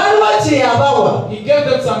 Waliwo kye yabawa. He gave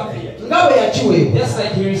them something. Nga bwe yakiweebwa. Just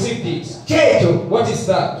like he received it. Kyekyo. What is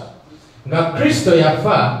that? Nga Kristo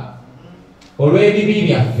yafa olw'ebibi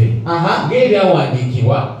byaffe.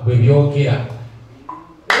 Ng'ebyawandiikibwa bwe byogera.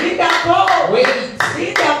 Lidako.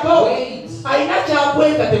 Alina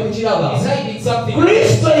kyakweka temukiraba.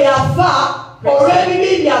 Kristo yafa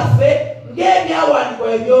olw'ebibi byaffe ng'ebyawandiikibwa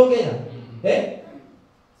bwe byogera.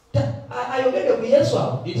 Ayogedde ku Yesu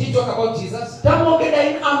awo. Did he talk about Jesus?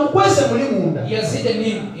 Tamwogedde amukwese muli munda. He has hidden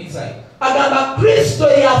him inside. Agamba Kristo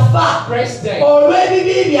yafa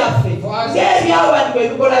olw'ebibi byaffe ng'ebyawandiikibwa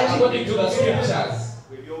ebikola ki? According to the scriptures.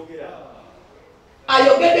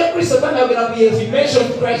 Ayogedde Kristo tanayogera ku Yesu. He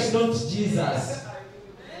mentioned Christ, not Jesus.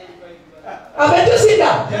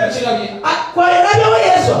 Abetusinda. Kwalabyewo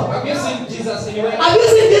Yesu. Have you seen Jesus anywhere? Have you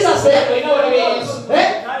seen Jesus there? Eh?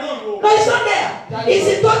 No, it's not there. Is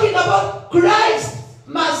he talking about Christ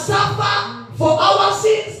must suffer for our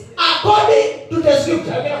sins according to the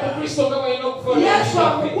scripture? Yes,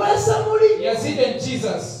 he has hidden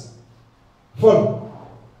Jesus. From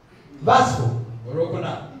verse 4.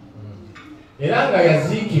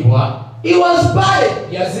 He was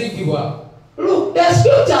buried. Look, the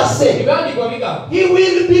scripture says he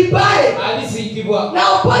will be buried.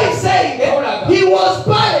 Now Paul is saying he was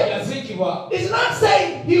buried. It's not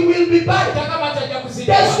saying he will be buried.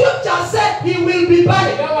 The scripture said he will be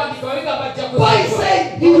buried. Paul is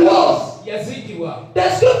saying he was. The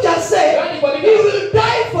scripture says he will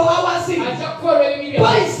die for our sins. Paul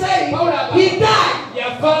is saying he died.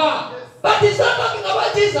 But he's not talking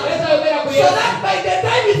about Jesus. So that by the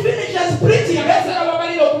time he finishes preaching, he's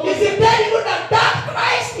telling you that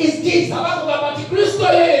Christ is Jesus.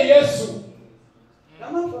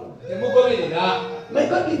 May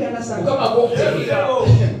God give you understanding.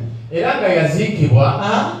 Era nga yaziikibwa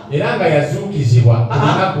era nga yazuukizibwa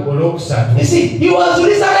olunaku olwokusatu. You see, he was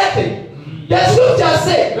resurrected. The scripture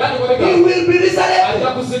said he will be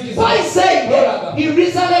resurrected. Why say he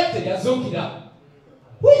resurrected?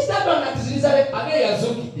 Who is that one that is resurrected?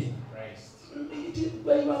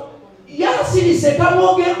 Yes, it is a come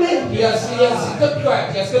again. Yes, kept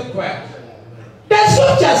quiet. The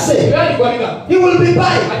scripture says he will be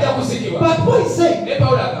buried. But Paul is saying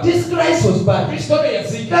this Christ was buried. The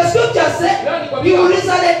scripture says he will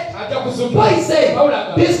resurrect. Paul is saying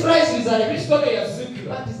this Christ resurrected.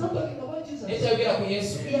 But he's not talking about Jesus.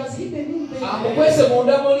 He has hidden him there.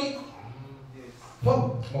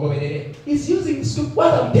 He's using scripture.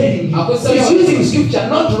 What I'm telling you, he's using scripture,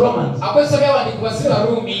 not Romans.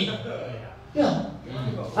 Yeah.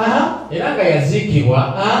 Era nga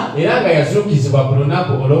yaziikibwa era nga yazuukizibwa ku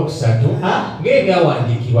lunaku olwokusatu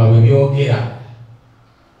ng'ebyawandiikibwa bwe byogera.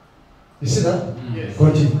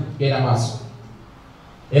 Genda maaso.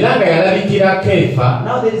 Era nga yalabikira Keefa.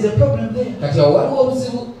 Now there is a problem there. Kati awo waliwo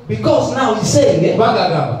obuzibu. Because now he's saying he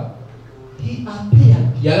appeared.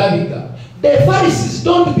 Yalabika. The Pharisees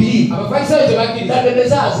don't believe that the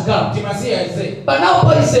Messiah has come. But now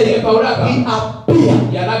Paul is saying he appeared.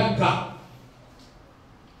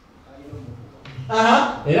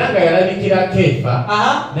 Era nga yalabikira Keefa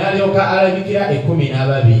n'alyoka alabikira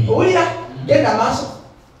 12. Genda maaso.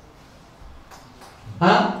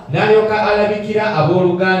 N'alyoka alabikira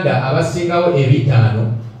abooluganda abasingawo 5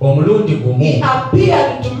 omulundi gumu. He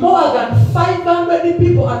appeared to more than 500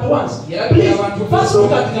 people at once. Please, first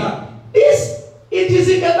look at him. It is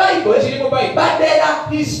in the Bible, but there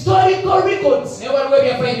are historical records in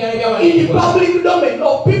the public domain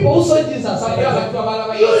of people who saw Jesus.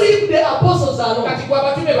 You leave the apostles alone.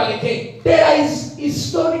 There is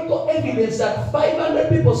historical evidence that 500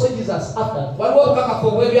 people saw Jesus after. You put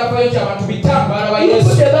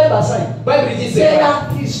the Bible aside. There are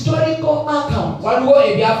historical accounts.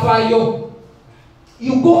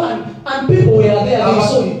 You go and people were there, they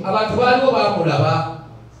saw him.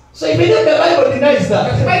 So even if the Bible denies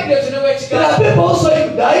that, there are people who saw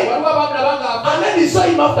him die, and then they saw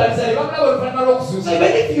him after his death. So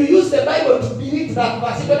even if you use the Bible to believe that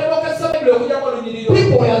verse, people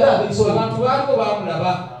were there, they saw him.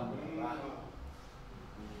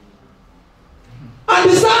 And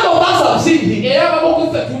the son of us have seen him.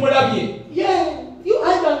 Yeah, you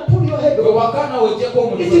I can pull your head over.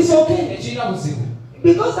 It is okay.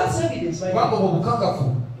 Because that's evidence, my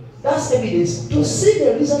friend. That's evidence to see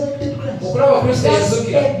the resurrected Christ. That's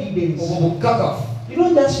evidence. You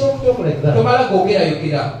don't just talk like that.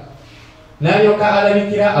 N'alyoka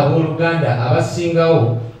alabikira abooluganda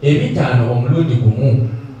abasingawo 5 omulundi gumu.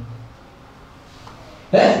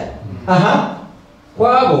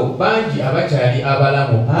 kwabo bangi abakyali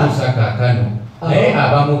abalamu okutuusa kaakano naye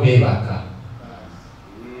abamu beebaka.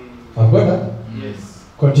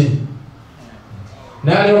 Continue.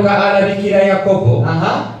 N'alyoka alabikira Yakobo,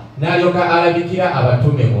 n'alyoka alabikira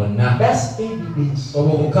abatume bonna. That's evidence.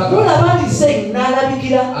 What about he saying?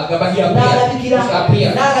 Nalabikira. It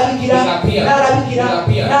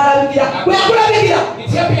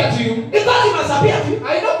appeared to you. Because it must appear to you.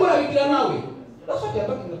 I know kulabikira nawe. That's what you're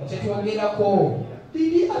talking about. Chetwangerako.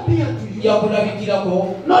 Did it appear to you?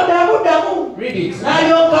 Yakulabikirako. No, damu. Read it.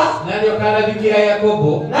 N'alyoka alabikira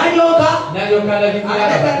Yakobo, n'alyoka alabikira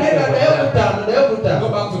Go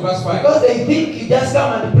back to verse 5. because they think you just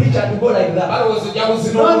come and preach and go like that. That was the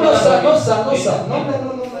Jabuzi. No, sir. No.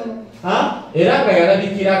 era nga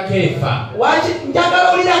yalabikira Keefa,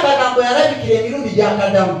 Njagala olira akagambo yalabikira emirundi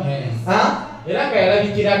gy'akadamu. era nga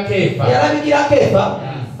yalabikira Keefa,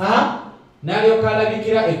 n'alyoka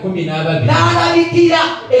alabikira 12. N'alabikira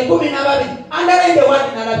 12. Underline the word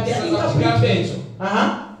n'alabikira.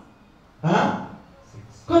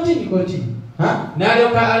 Continue.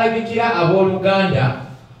 N'alyoka alabikira abooluganda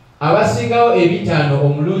abasingawo 5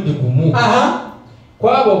 omulundi gumu.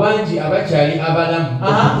 Kwabo bangi abakyali abalamu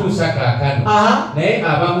okutuusa kaakano naye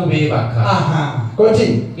abamu beebaka.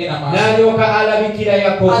 N'alyoka alabikira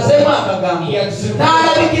Yakobo,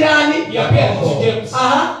 n'alabikira ani?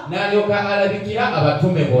 n'alyoka alabikira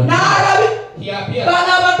abatume bonna.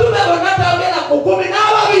 Bano abatume bonna tayogera ku 12.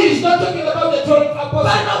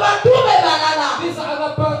 Bano batume balala.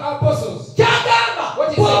 Kyagamba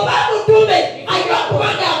bw'oba mutume ayina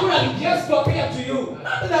kubanga akulabikira.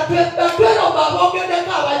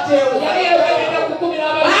 Baboogedeko abajeewo.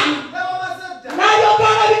 N'alyoka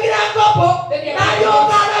alabikira Yakobo,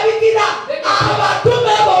 n'alyoka alabikira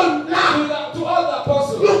abatume bonna.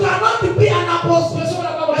 You cannot be an apostle. And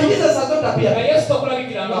Jesus has not appeared. It's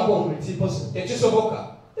impossible.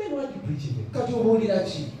 Then what do you preach again?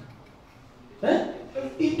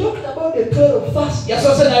 He talked about the 12 fast. No.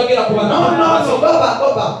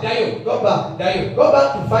 Go back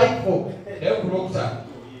to 5:4.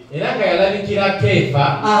 Era nga yalabikira Keefa,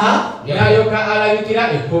 n'alyoka alabikira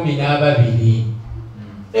 12.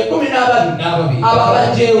 12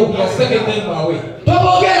 ababajeewo.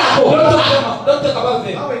 Tobogerako.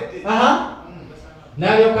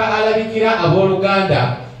 N'alyoka alabikira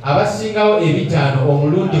abooluganda abasingawo 5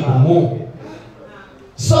 omulundi gumu.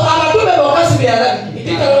 So abatume bokka si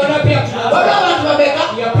byalabikira. Waliwo abantu babeka.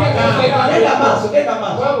 Genda maaso.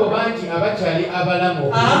 Kwabo bangi abakyali abalamu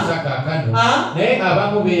okutuusa kaakano naye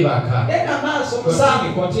abamu beebaka. Genda maaso musange.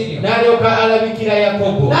 N'alyoka alabikira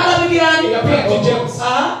Yakobo, N'alabikira ani?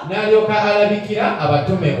 n'alyoka alabikira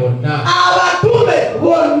abatume bonna. Abatume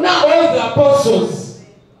bonna. All the apostles.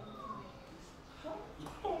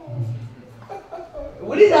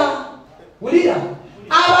 Wulira.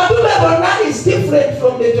 Abatume bonna is different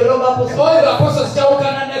from the 12 apostles. All the apostles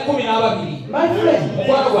kyawukana ne 12. My friend,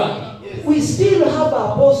 we still have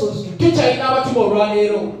apostles today. The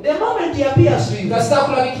moment he appears to you, you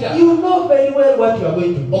know very well what you are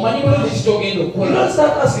going to do. You don't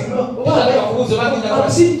start asking,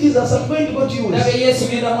 I've seen Jesus, I'm going to go to US. I'm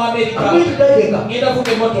going to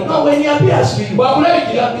die. No, when he appears to you, you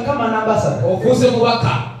have become an ambassador.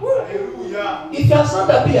 If he has not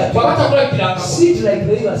appeared, sit like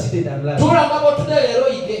the way you are seated and laugh.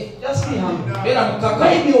 Just be humble.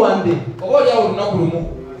 Maybe one day.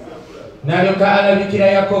 N'alyoka alabikira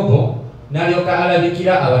Yakobo, n'alyoka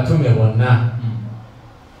alabikira abatume bonna.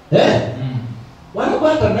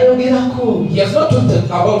 Wanakwata nayogerako. He has not talked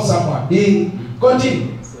about someone. Continue.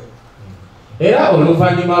 Era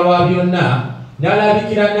oluvannyuma lwa byonna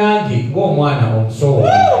n'alabikira nange ng'omwana omusowo.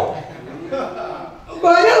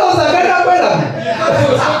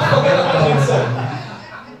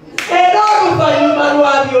 Era oluvannyuma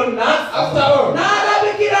lwa byonna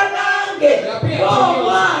n'alabikira nange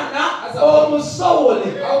ng'omwana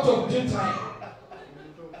omusowole. Out of due time.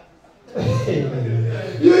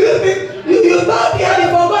 You thought he had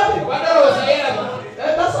forgotten.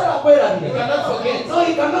 That's what I'm going You cannot forget. No,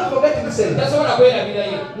 you cannot forget himself. That's what I'm going to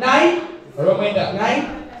 9.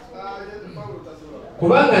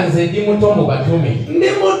 Kubanga nze ndi muto mu batume. Ndi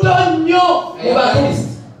muto nnyo mu batume.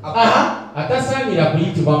 Atasaanira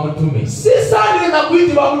kuyitibwa mutume. Sisaanira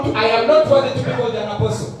kuyitibwa mutume. I am not worthy to be called an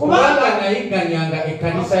apostle. Kubanga nayigganyanga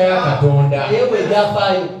ekkanisa ya Katonda. Yewe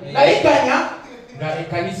byafaayo. Nayigganya nga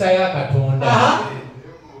ekkanisa ya Katonda.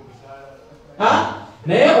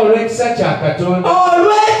 Naye olw'ekisa kya Katonda.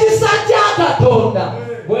 Olw'ekisa kya Katonda.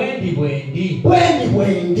 Bwendi.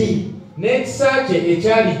 N'ekisa kye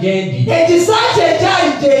ekyali gye ndi. Ekisa kye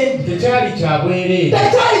ekyali gye ndi. Tekyali kya bwereere.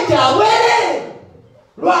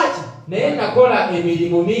 Lwaki? Naye nakola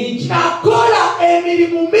emirimu mingi. Nakola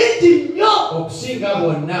emirimu mingi nnyo Okusinga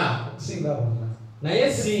bonna.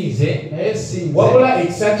 Naye sinze. Wabula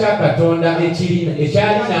ekisa kya Katonda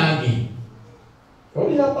ekyali nange.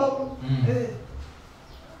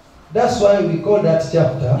 That's why we call that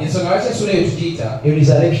chapter a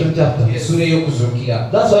resurrection chapter. That's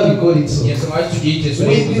why we call it so.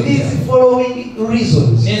 With these following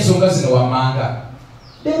reasons.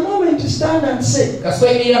 The moment you stand and say,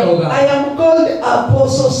 I am called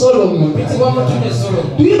Apostle Solomon. Do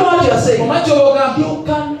you know what you are saying? You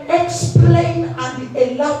can explain and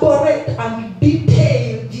elaborate and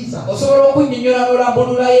detail Jesus. You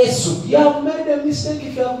have made a mistake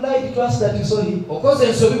if you have lied to us that you saw him.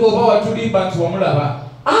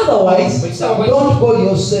 Otherwise, don't call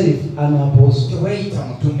yourself an apostle.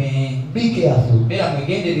 Be careful.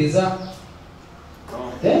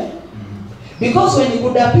 Eh? Because when he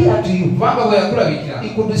could appear to you, he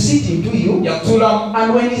could sit into you,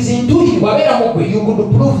 and when he's into you, you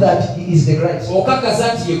could prove that he is the Christ. Without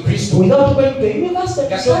going to a university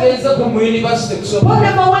to study. Paul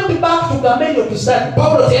never went back to Gamaliel to study.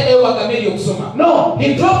 No,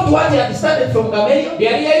 he dropped what he had studied from Gamaliel,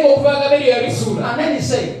 and then he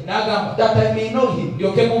said, that I may know him,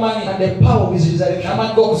 and the power of his resurrection,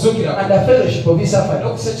 and the fellowship of his suffering,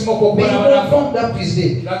 being conformed up to his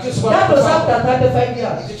day. That was after 35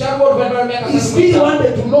 years. He still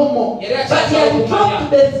wanted to know more. But he had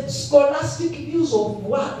dropped the scholastic views of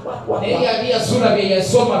what. Amen?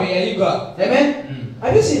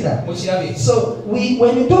 Have you seen that? So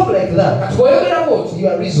when you talk like that, you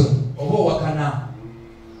are reason.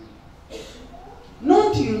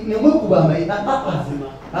 Not you.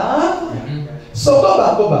 So go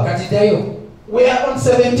back. We are on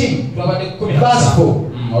 17, verse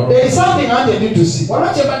 4. There is something I want you to see. Go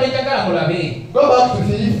back to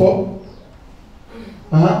Philippians 4.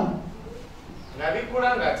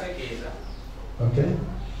 Okay.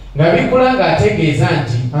 Ngabikula ng'ategeeza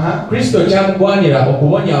nti Kristo kyamugwanira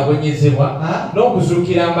okubonyaabonyezebwa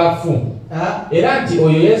n'okuzuukira mbafu era nti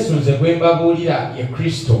oyo Yesu nze gwe mbabuulira ye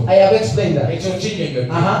Kristo. I have explained that. Ekyo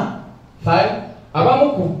kinnyonnyodde. 5.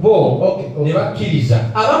 Abamu ku bo ne bakkiriza.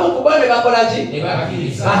 Abamu ku bo ne bakola ki? Ne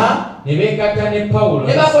bakkiriza. Ne beegatta ne Pawulo.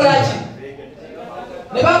 Ne bakola ki?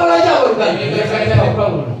 Ne bakola ki abooluganda? Ne beegatta ne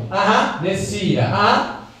Pawulo. Ne Siira.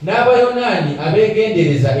 N'Abayonaani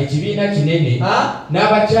abeegendereza ekibiina kinene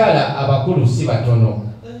n'abakyala abakulu si batono.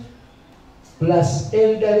 Plus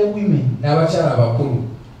elderly women. N'abakyala abakulu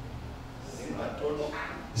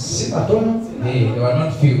si batono. They were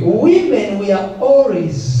not few. Women were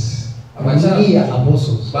always near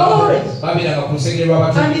apostles. Always. And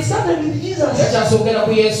it started with Jesus.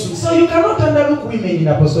 So you cannot underlook women in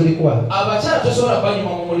apostolic work. In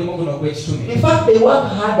fact, they work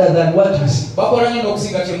harder than what you see.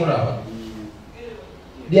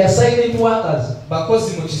 They are silent workers.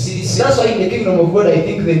 That's why in the kingdom of God, I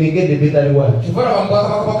think they may get the better reward.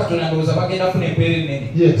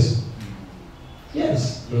 Yes.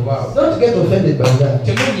 Yes. Wow. Don't get offended by that.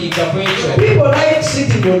 People like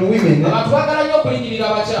sitting on women. You come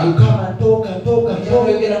and talk and talk and talk.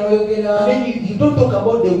 And then you don't talk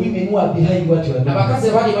about the women who are behind what you are doing.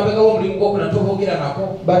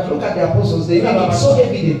 But look at the apostles. They make it so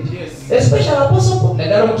evident. Yes. Especially Apostle Paul.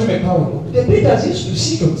 The Peters used to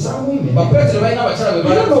sit on some women. I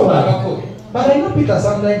don't know why. But I know Peter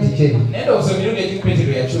sometimes he came.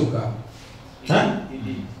 Huh?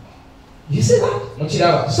 You see that?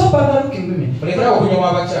 Stop underlooking women. No,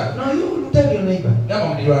 you tell your neighbor.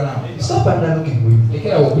 Stop underlooking women.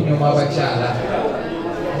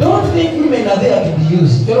 Don't think women are there to be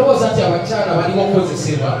used.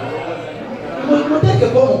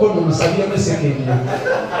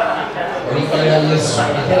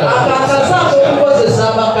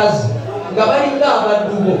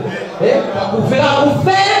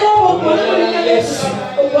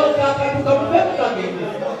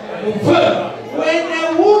 When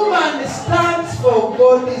a woman stands for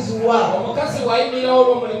God's work,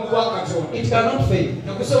 it cannot fail.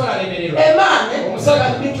 A man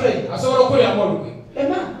can betray. A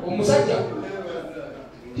man.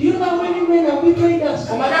 Do you know how many men have betrayed us?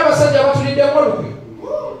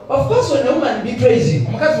 Of course, when a woman betrays you,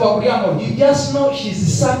 you just know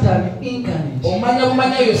she's Satan incarnate.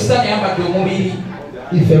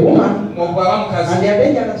 If a woman, and they are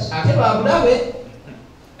dangerous.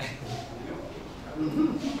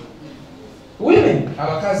 Women,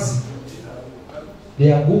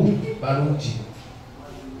 they are good.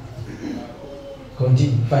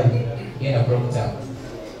 Continue. 5.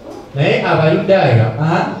 Naye Abayudaaya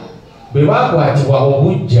bwe baakwatibwa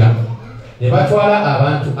obujja ne batwala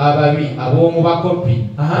abantu ababi ab'omu bakopi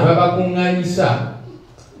ne babakuŋŋaanyisa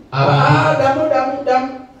abantu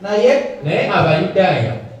naye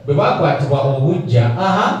Abayudaaya bwe bakwatibwa obujja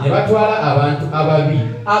ne batwala abantu ababi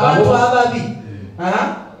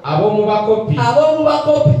ab'omu bakopi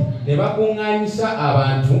ne bakuŋŋaanyisa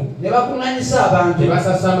abantu ne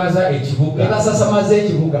basasamaza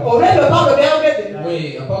ekibuga olwebyo Pawulo byayogedde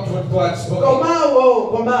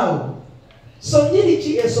komaawo so njiri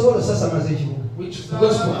ki esobola osasamaza ekibuga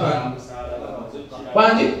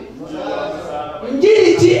wangi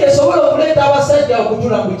njiri ki esobola okuleeta abasajja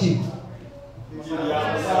okutula ku ki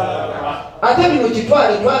ate bino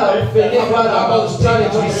kitwale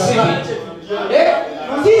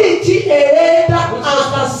njiri ki ereeta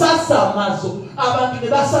akasasamazo abantu ne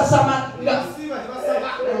basasama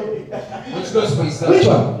which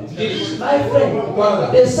one? My friend,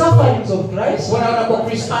 the sufferings of Christ and the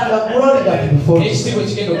glory that will follow. Yes, sir.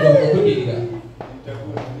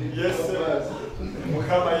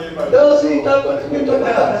 Those who are going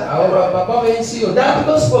to that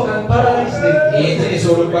gospel can paralyze them.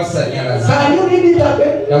 Can you read it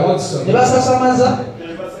again?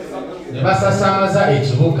 Ne basasamaza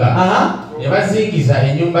ekibuga ne bazingiza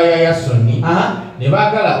ennyumba ya Yasoni ne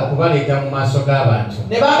baagala okubaleeta mu maaso g'abantu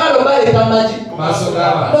ne baagala obaleeta maki maaso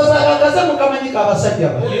g'abantu ozagagaze mukamanyika abasajja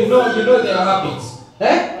ba you know their habits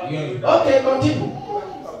okay continue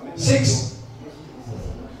 6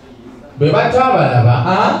 bwe bataabalaba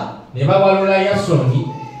ne bawalula Yasoni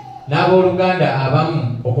n'abooluganda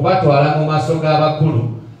abamu okubatwala mu maaso g'abakulu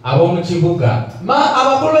ab'omu kibuga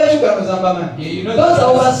abakulu b'ekibuga nozambamani those are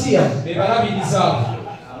overseers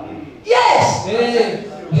yes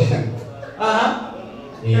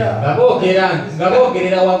nga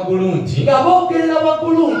boogerera waggulu nti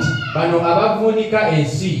bano abavuunika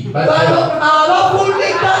ensi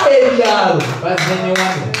abavuunika ebyalo bazze ne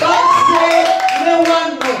wano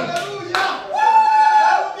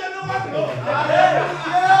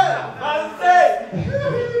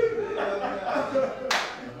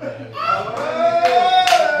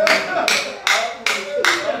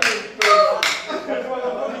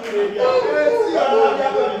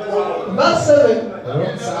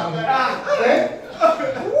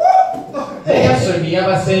Yasoni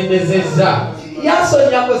yabasembezezza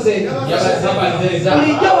Yasoni yakoze yabasembezezza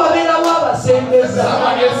bulijjo wabeerawo abasembeza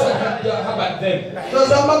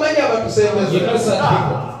tozambamanya abatusembeza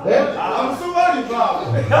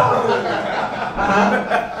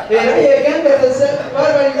era yegendereze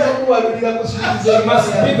bali bayinza okuwalulira kusuubiza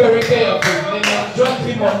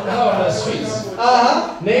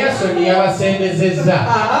ne Yasoni yabasembezezza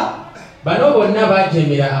bano bonna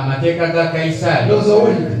baajemera amateeka ga Kaisaali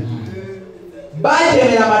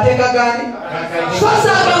baajemera amateeka gani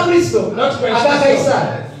sosa aga Kristo aga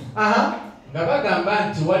Kaisaali nga bagamba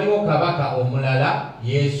nti waliwo kabaka omulala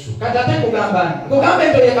Yesu kati ate kugambe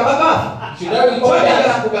nti oye kabaka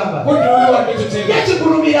oyagala kugamba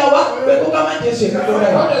yekikulumira wa bwe kugamba nti Yesu yekatonda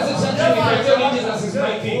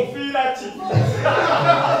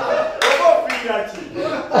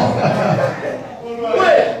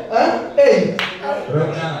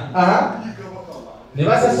ne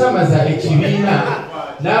basasamaza ekibiina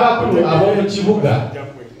n'abakulu ab'omu kibuga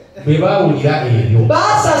bwe baawulira ebyo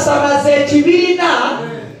basasamaza ekibiina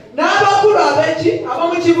n'abakulu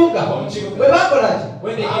ab'omu kibuga bwe bakolaki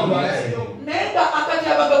naye nga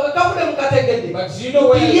akatyabaga bwe kabule mukategedde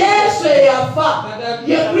Yesu eyafa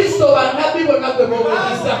ye Kristo bannabbi bonna gwe bwe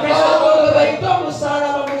bayita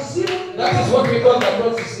omusaalaba muzimu.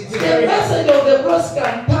 The message of the cross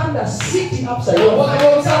can turn the city upside down.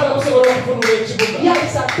 Yeah,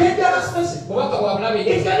 it's a dangerous message.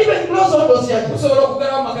 It can even close all those churches.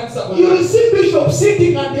 You will see bishops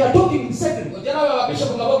sitting and they are talking in secret. If you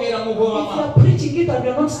are preaching it and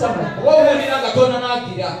you are not stammering.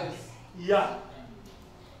 Yeah.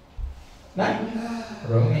 9.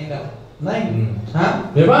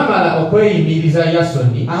 Bwe baamala okweyimiriza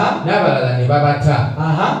Yasoni n'abalala ne babata.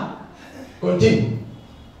 Continue.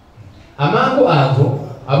 Amangu ago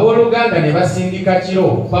abooluganda ne basindika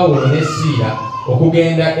kiro Pawulo ne Siira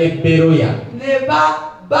okugenda e Beroya. Ne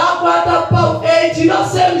bakwata Pawulo ekiro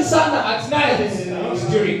semisana at night.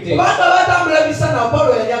 Kubanga batambula emisana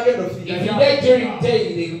Pawulo yali agenda ofika. If you die during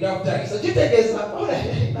day they would have died. So kitegeeza Pawulo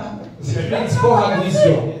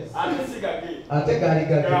ate gali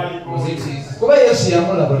kuba Yesu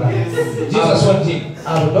yamulabula. Jesus wanted him.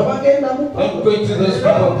 Abo bagenda mu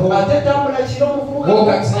ate tambula kiro muvubuka. Walk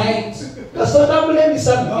at night. Kasotambula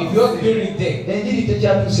emisana. If you walk during day, enjiri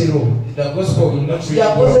tekyatuseewo. The gospel will not reach you.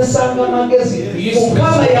 Yakozesanga amagezi.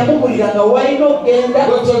 Mukama yamubulira nga walina okgenda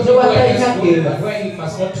tewatayina kgenda.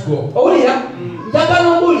 Owulira njagala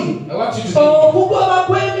ombulire I want you to think. okugoba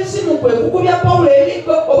kw'emizimu kwe kukubya Pawulo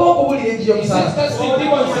emikko oba okubulira enjiri He says omusango. that's the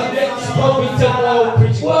demons and then stop written all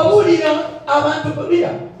preaching. Wabulira abantu bulira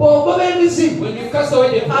bw'ogoba emizimu When you cast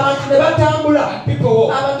away the abantu ne batambula and people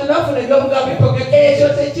walk, abantu ne bafuna ebyobugambo ekyo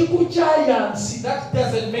tekikukyayansi that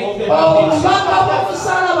doesn't make them obubaka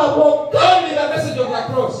bw'omusalaba bwokka only the message of the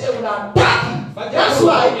cross. ebulantaki. That's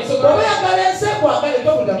why oba oyagala ensi ekwagala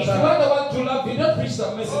etobulira If you musalaba want the one to love, you don't preach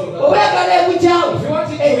the message of the oba cross. oyagala ekukyawe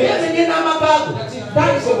ebyemenye n'amagaago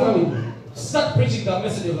tandika okubulira. Start preaching the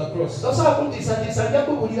message of the cross. Tosobola kuntiisatiisa nja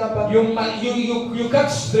kubulira mpaka. You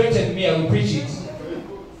can't threaten me, I will preach it.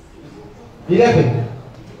 11.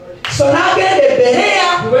 So n'agenda e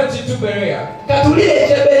Bereya. We went into Berea. Katulire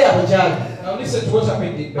ekyebereya bwe kyali. Now listen to what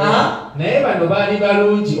happened in Berea. Naye bano baali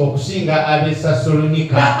balungi okusinga ab'e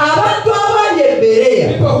Sasalonika. Abantu abali e Bereya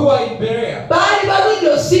People who are in Berea, baali balungi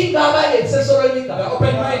okusinga abali e they Sasalonika. are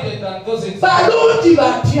open-minded than those in Balungi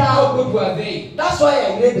batya. How good were they? That's why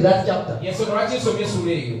I read that chapter. Yes, so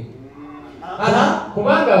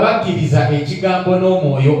Kubanga bakkiriza ekigambo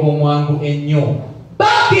n'omwoyo omwangu ennyo.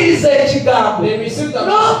 bakkiriza ekigambo They received the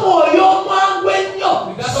n'omwoyo omwangu ennyo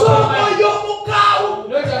so omwoyo omukaawu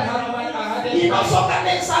not a hand inosoka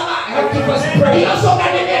n'ensaba I have to first pray. inosoka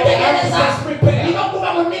I n'ebyetegereza have to first prepare.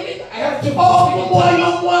 inokuba mu nnimi I have to omwoyo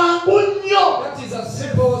omwangu nnyo. That is a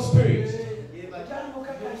simple spirit.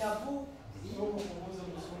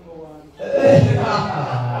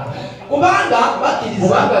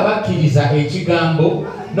 kubanga bakkiriza ekigambo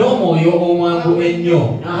n'omwoyo omwangu ennyo.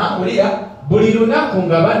 Buli lunaku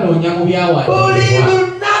nga banoonya mu buli byawandiikibwa.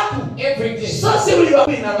 lunaku Every day. so si buli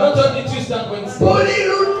lwakubiri na Not lwamu. only Tuesday and Wednesday. buli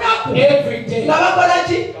lunaku Every day. nga bakola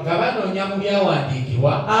ki Nga banoonya mu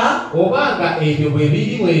byawandiikibwa obanga ebyo bwe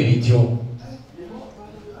biri bwe bityo.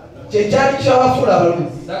 kyekyali kyabafuula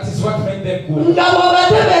abalungi That is what made them good. nga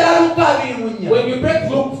bw'obatebeera Luka 24 When you break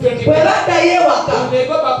Luke 20, bwe baddayo ewaka when they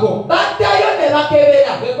go back home, baddayo ne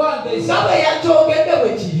bakebera they go and they nga say, bwe yakyogedde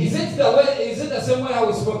bwe kiri. is it the same way how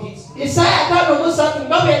we spoke it? Isaya 5:3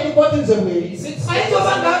 nga bwe yakikotinze bweri Is it ayinza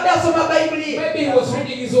oba nga adde asoma bayibuli ye maybe he was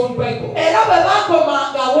reading his own Bible. era bwe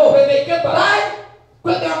bakomangawo When they came back,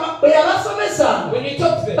 bwe yabasomesanga when he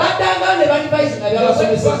taught them, baddangayo ne balivaizi nga they went back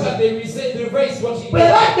byabasomesanga and they revised what he bwe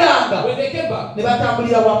baddanga When they came back, ne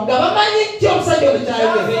batambulira wamu nga bamanyi nti omusajja ono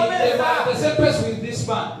kyayogera. they were the same person with this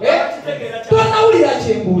man. Tonawulira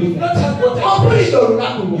kyembuulira Not have what I ompulidde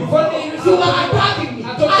olunaku You've luno. only You are attacking me.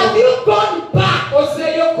 Have you gone back? You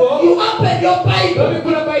open your Bible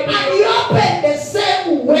and you open the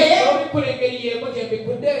same way.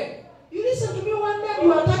 You listen to me one day,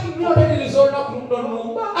 you are attacking me already.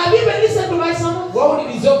 Have you even listened to my sermon?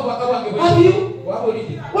 Have you? Why would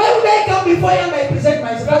I come before you and I present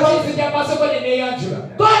myself?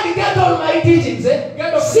 Go and get all my teachings.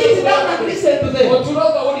 Sit down and listen to them. After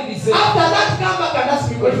that, come back and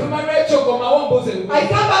ask me questions. I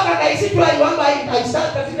come back and I sit where you are. I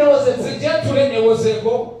start continuing.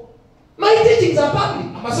 My teachings are public.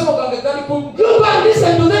 You go and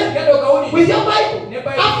listen to them with your Bible.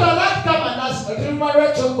 After that, come and ask me.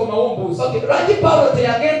 Okay, Raji Paulo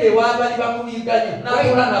teyagende wabali bamuyiganya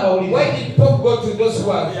n'atula n'abawuliriza. Why did Paul go to those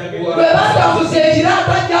who are Bwe batambuza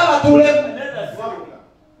ekirata ky'abatuulemu.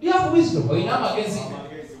 Do you have wisdom?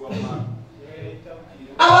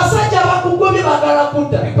 Abasajja abakugobye bagala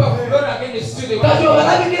kutta. Kati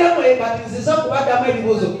obalabikiramu kati nziza kubaddamu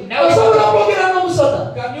ebibuuzo. Osobola okwogera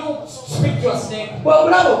n'omusota. Can you speak to a snake?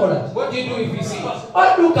 Bw'obulaba okola. What do you do if you see it?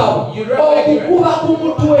 Oddukawo okukuba ku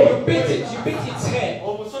mutwe. You beat its head.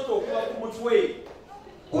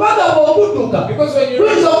 Kubanga bw'ogudduka Because when you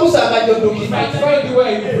tuyinza okusanga you gy'oddukira. might find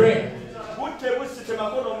where you pray.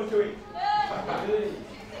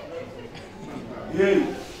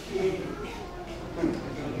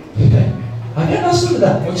 Have you understood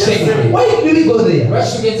that? What you saying? Why did we go there?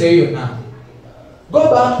 Rush to get there now.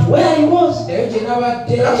 Go back to where he was. That's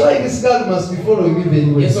That's why this girl must be following me very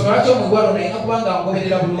well. Yes, so much of what I have one down over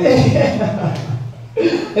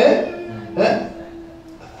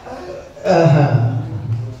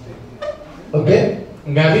Okay.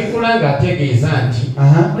 nga bikula ng'ategeeza nti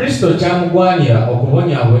Kristo kyamugwanira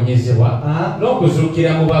okubonyaabonyezebwa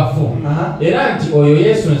n'okuzuukira mu bafu era nti oyo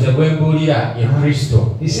Yesu nze gwe mbuulira ye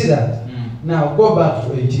Kristo. You see that? Now go back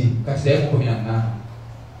to 18. Kati ddayo ku 18.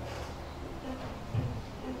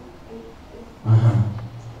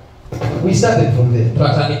 We started from there.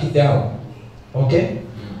 Twatandikiddeawo. Okay?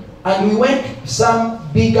 And we went some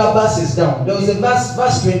bigger verses down. There was a verse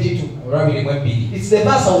 22. It's the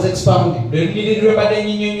verse I was expounding.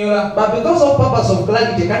 But because of purpose of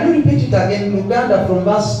clarity, can you repeat it again, Uganda, from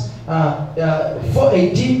verse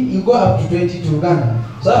 4:18 you go up to 20 to Uganda,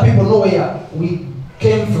 so that people know where we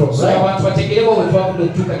came from. So Right? abantu bategereko bwe twavudde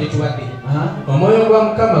okutuuka gye tubadde. Omwoyo gwa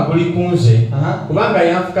Mukama guli ku nze kubanga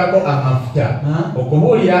yanfukako amafuta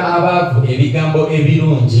okubuulira abaavu ebigambo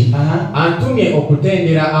ebirungi, antumye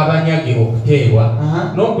okutendera abanyage okuteebwa,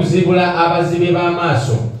 n'okuzibula abazibe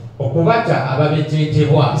b'amaaso, okubata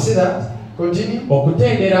ababejjeetebwa,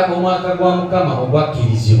 okutendera omwaka gwa Mukama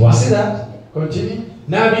ogwakkirizibwa,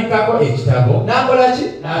 n'abikkako ekitabo,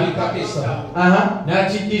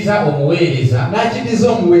 n'akiddiza omuweereza,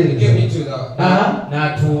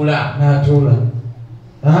 n'atuula.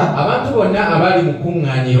 Abantu bonna abali mu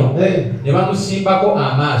kuŋŋaaniro ne bamusimbako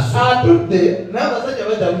amaaso.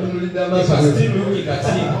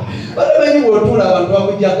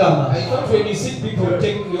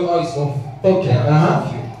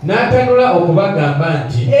 N'atanula okubagamba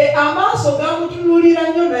nti amaaso gamutunuulira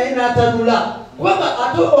nnyo naye n'atanula. Kubanga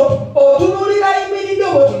otunuulira emiridde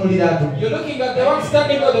oba otunuulira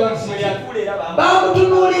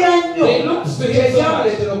bamutunuulira nnyo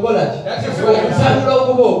ekyamuleetera okukola ki okutanula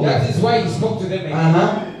okuba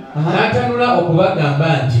n'atanula okubagamba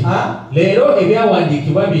nti leero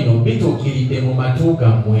ebyawandiikibwa bino bituukiridde mu matu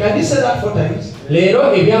gammwe. Leero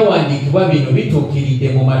ebyawandiikibwa bino bituukiridde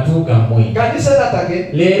mu matu gammwe.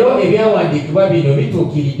 Leero ebyawandiikibwa bino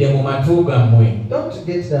bituukiridde mu matu gammwe.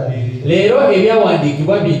 Leero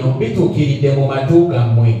ebyawandiikibwa bino bituukiridde mu matu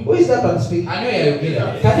gammwe.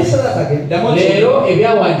 Leero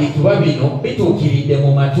ebyawandiikibwa bino bituukiridde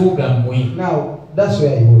mu matu gammwe. That's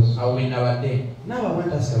where he was. Awo we nabadde. Now I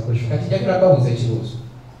want to ask a question. Kati njagala babuuza ekibuuzo.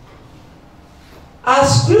 Are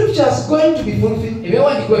scriptures going to be fulfilled?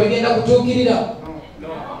 Ebyawandiikibwa bigenda kutuukirira.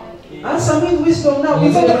 Answer me with wisdom now. The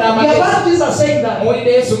Baptists are saying that.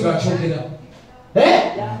 Muwulidde Yesu ng'akyogera.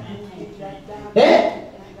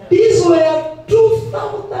 These were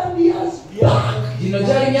 2,000 years back. Gino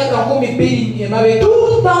gyali myaka 2,000 emabega.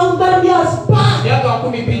 2,000 years back. Myaka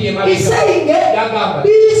 2,000 emabega. He's saying Yagamba.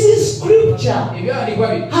 this scripture Ebyawandiikibwa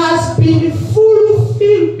bino has been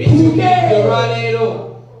fulfilled bituukiridde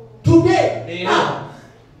olwaleero. Today. Now,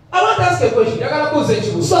 I want to ask a question. Njagala kubuuza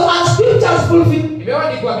ekibuuzo. So are scriptures fulfilled?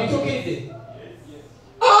 Ebyawandiikibwa bituukiridde.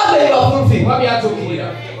 All they are fulfilled. Oba byatuukirira.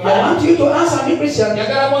 I want you to answer me, Christian.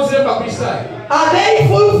 Njagala munzire ba Kristaayo. Are they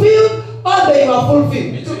fulfilled or they were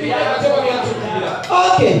fulfilled? Bituukiridde ate oba byatuukirira.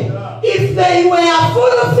 Okay. If they were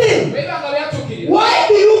fulfilled, Bweba nga byatuukirira. why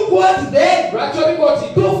do you quote them Lwaki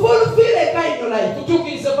obikooti? to fulfill a kind of life?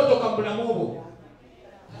 Kutuukiriza motoka mu bulamu bwo.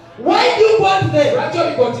 Why do you quote them Lwaki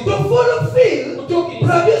obikooti? to fulfill Kutuukiriza.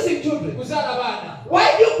 producing children? Kuzaala baana. Why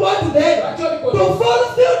do you quote them Lwaki obikooti? to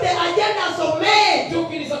fulfill the agendas of men?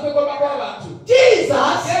 Kutuukiriza kwegomba kw'abantu.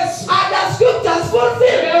 Jesus Yes. and the scriptures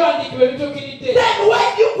fulfilled. Ebyawandiikibwa ebituukiridde. Then why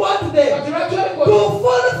do you quote them Kati lwaki to obikooti?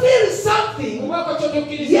 fulfill something? Kubanga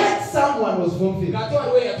kyotuukiriza. Yet someone was fulfilled. Ng'ate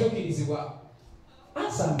waliwo eyatuukirizibwa.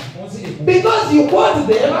 Answer me. Munzire. Because you quote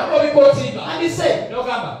them Kubanga obikootinga. and you say,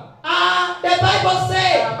 N'ogamba. the Bible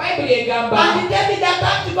says, Bayibuli egamba. and David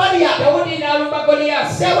attacked Goliath. Dawudi n'alumba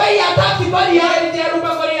Goliaasi. The way he attacked Goliath, Yali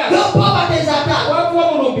gyalumba Goliaasi. your poverty is attacked. Wakuwa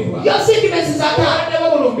obulumbibwa. Your sickness is attacked. Obadde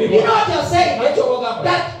obulumbibwa. You know what you're saying? Ekyo bw'ogamba.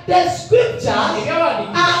 That the scriptures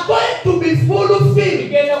Ebyawandiikibwa are going to be fulfilled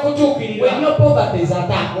bigenda kutuukirira. when your poverty is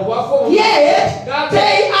attacked. Obwavu obwo. Yet,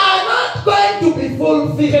 they are not going to be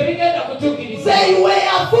fulfilled. Tebigenda kutuukiriza. They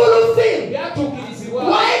were fulfilled. Byatuukirizibwa.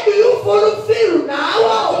 Why do you fulfill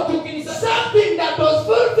now Tuukiriza. something that was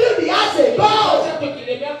fulfilled years ago?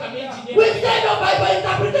 Kyatuukirira emyaka mingi nnyo. Which kind of Bible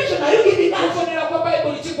interpretation are you giving us? Okusomera kwa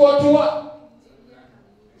Bayibuli kikootuwa.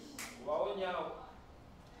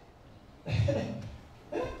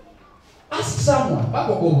 Ask someone,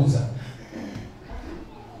 Bakubuuza.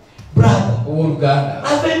 brother, Owooluganda.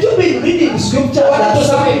 haven't you been reading scripture that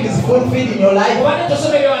something is fulfilled in your life? Obadde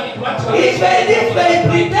tosoma ebyawandiikibwa nti Even if they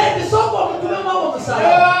pretend so for mtume wa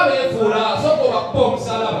msalaba. beefuula sooka obakuba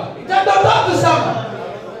omusalaba. Don't talk to someone.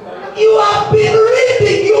 You have been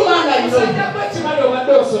reading human and you know. Sajja kuba ekimanyi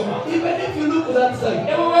obadde osoma. Even if you look to that side.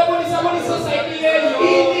 Ne bwe weebulizabuliza sayidi yeeyo.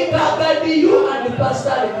 In Kakadi, you and the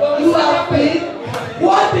pastor, you have been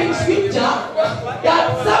quoting scripture that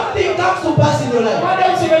something comes to pass in your life. Obadde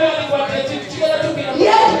osoma ebyawandiikibwa nti ekintu kigenda tuukirira.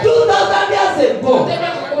 Yet 2,000 years ago, Ate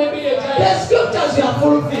emyaka 12 egyayo. the scriptures were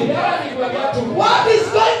fulfilled. Ebyawandiikibwa byatuukirira. What is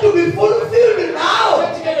going to be fulfilled now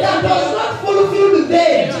that was not fulfilled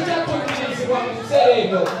then? Ekikyatuukirizibwa mu kiseera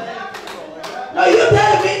ebyo. No, you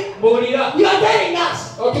tell me. Buulira. You are telling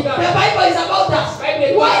us. The Otugamba. Bible is about us.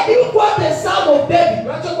 Why do you quote the Psalm of David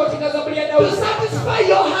Lwaki okwotinga Zabbuli ya to Dawudi? satisfy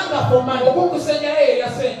your hunger for money? Okukusenyayo erya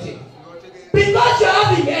ssente. Because you are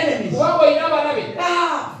having enemies. Kubanga olina abaana be.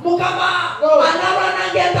 Mukama, analwa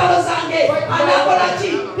nange entalo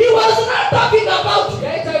He was not talking about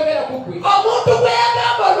omuntu gwe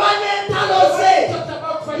yagamba olwanentalose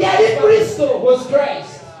yali Kristo.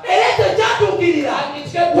 Era ekyo kyatuukirira.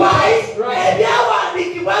 Why?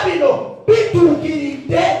 Ebyawandiikibwa bino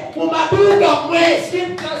bituukiridde mu matu gammwe.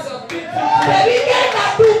 Tebigenda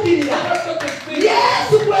tuukirira.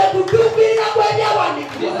 Yesu kwe kutuukirira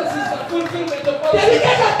kw'ebyawandiikibwa.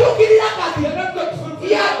 Tebigenda tuukirira kati.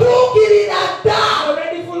 Yatuukirira dda.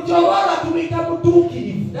 Ky'oba tumuyita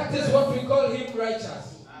mutuukirivu. That is what we call him righteous.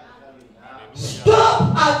 Stop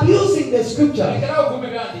abusing the scripture. Tell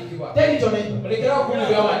it your neighbor.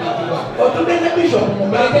 Otugende bishop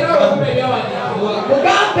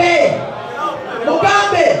Mugambe.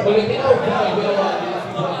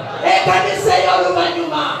 Ekanisa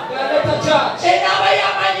y'oluvanyuma. Enaaba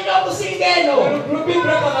y'amaanyi n'okusinga eno.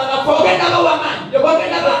 Ogenda bawamanyi.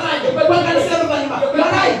 Ekanisa y'oluvanyuma.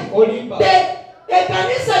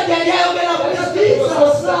 Ekanisa gy'ayayogera ku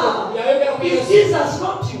Jesus. It's Jesus,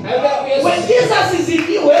 not you. When Jesus is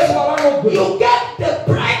in you, you get the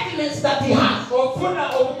brightness that he has.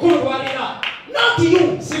 Not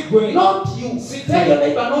you. Not you. Tell your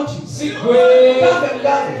neighbor, not you.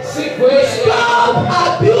 Stop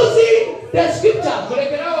abusing the scriptures.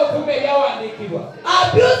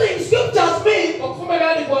 Abusing scriptures mean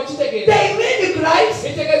they mean Christ,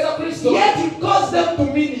 yet it caused them to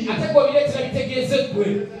mean you.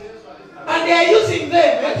 And they are using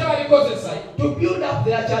them to build up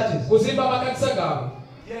their churches.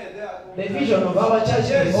 The vision of our church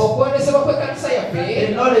is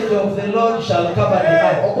the knowledge of the Lord shall cover the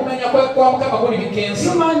earth.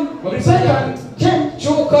 Human repentance, change.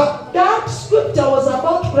 That scripture was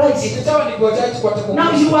about Christ.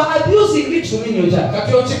 Now you are abusing it to mean your church. But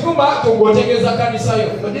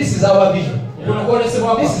this is our vision.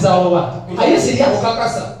 This is our word. Are you serious?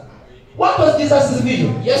 What was Jesus'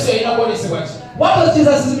 vision? What was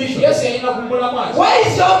Jesus' mission? Why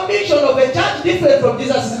is your mission of a church different from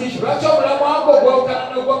Jesus' mission? The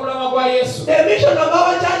mission of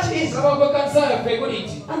our church is,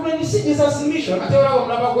 and when you see Jesus' mission,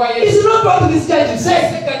 it's not what this church is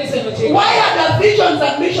saying. Why are the visions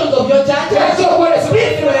and missions of your church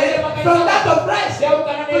different from that of Christ?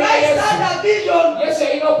 Christ had a vision.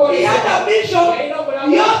 He had a mission.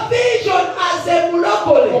 Your vision as a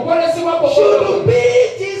monopoly should be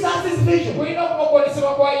Jesus' vision.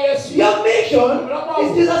 Your mission is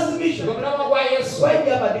Jesus' mission. Why do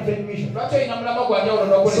you have a different mission?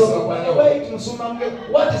 So,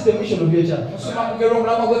 what is the mission of your church?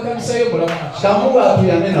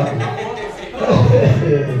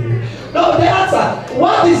 No, the answer.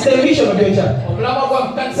 What is the mission of your church?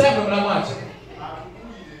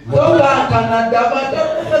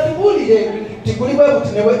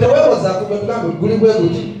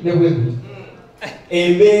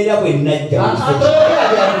 Embeera bwe najja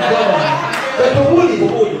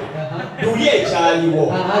tuli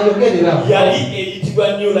ekyaliwo yali eyitibwa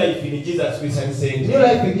New Life in Jesus Christian Center. New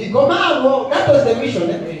Life in that was the mission.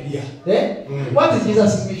 What is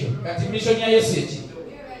Jesus' mission? Kati mission ya Yesu eki?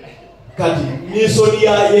 Kati mission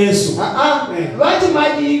ya Yesu. Lwaki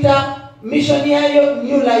magiyita mission yayo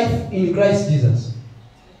New Life in Christ Jesus?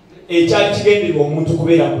 Ekyali kigenderwa omuntu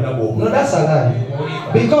kubeera mulamu. No, that's a lie.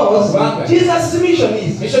 Because Jesus' mission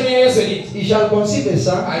is, he shall conceive a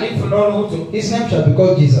son, his name shall be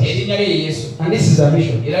called Jesus. And this is a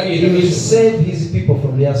mission. He will save his people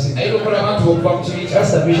from their sins.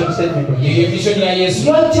 That's the mission statement of Jesus.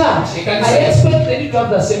 Your church, I expect them to have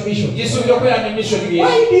the same mission.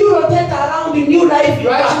 Why do you rotate around in New Life? Can you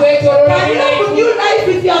have New Life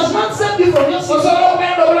if he has not saved you from your sins? So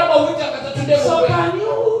can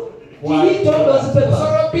you delete all those papers?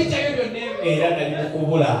 Era nali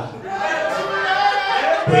mukubula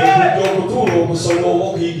kwekujja okutuula okusoma oba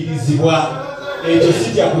okuyigirizibwa ekyo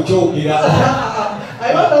sijja kukyogera.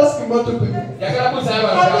 I want to ask him what to do.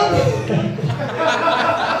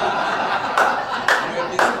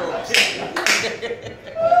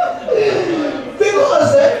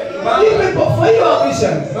 Because people, for you are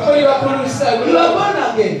Christians, you are born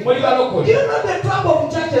again. Do you know the trouble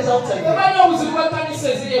of churches outside?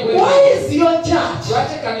 Why is your church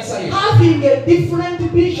having a different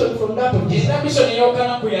vision from that of Jesus?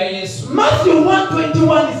 Matthew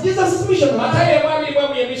 1:21 is Jesus' mission.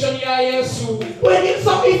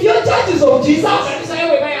 If your church is of Jesus,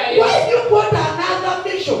 why do you put another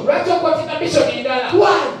mission?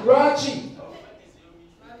 Why?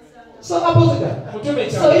 So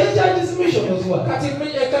so your church's mission was what? He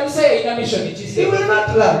will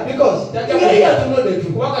not lie because we are here to know the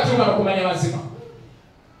truth.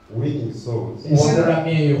 Winning souls.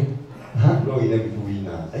 Huh? Blowing them to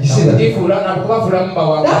winners. You see that?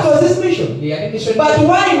 That was his mission. But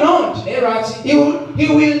why not? He will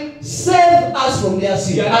save us from their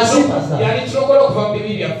sin. As simple as that.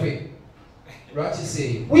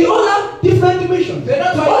 We all have different missions.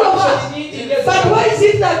 All of us. But why is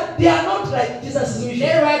it that they are not like Jesus' mission?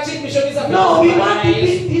 No, we want to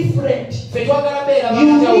be different.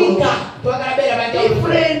 Unique.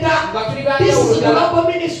 Different. This is Global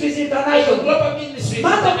Ministries International.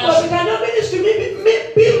 Man of God, can your ministry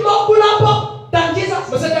be more global than Jesus?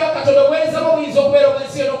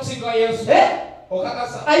 Eh?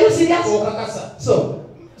 Are you serious? So,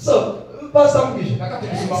 Pastor Mugisha.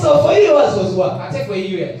 So for you was what?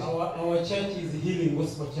 Our church is Healing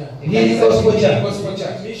Gospel Church. Healing Gospel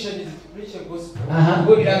Church. Mission is preach a gospel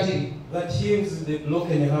That heals the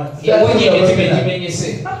broken heart. Closer.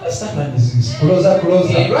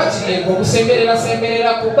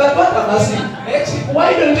 But what I'm asking,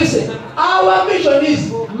 why don't you say our mission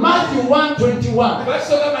is Matthew 1:21?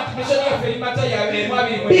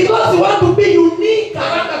 Because we want to be unique.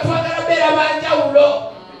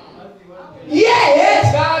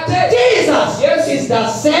 Yes, Jesus is the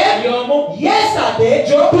same yesterday,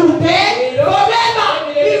 today,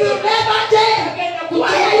 forever. He will never change.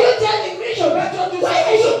 Why are you telling me? Why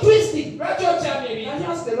are you twisting? I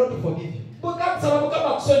ask the Lord to forgive you.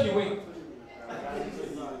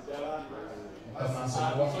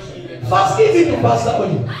 First give it to Pastor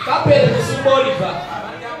Oliver.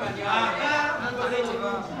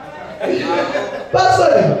 Pastor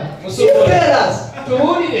Oliver, you tell us.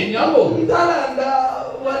 Talanda,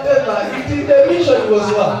 whatever. The mission was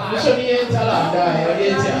what?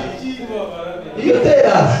 You tell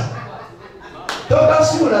us. Talk us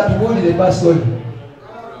through that one in the pastor.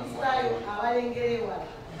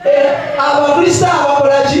 Abakristo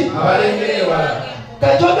abakolachi.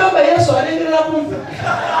 Kachoka Yesu alengelera kumva.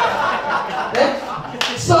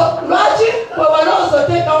 So, lwaki bwe balowooza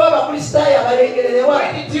oteekawo abakristaayo abalengererwa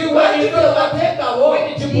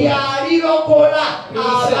yalirokola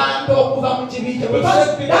abantu okuva mu kibi kye.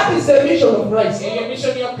 That is the mission of Christ.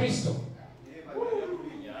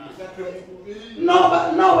 No,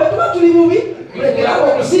 bwe tuba tuli bubi tulekerawo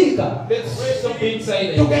okusirika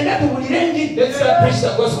tugende tuwulire enjiri.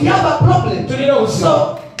 We have a problem.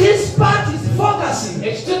 So this part is focusing.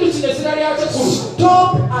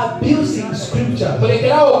 Stop abusing scripture.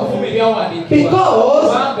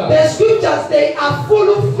 Because the scriptures, they are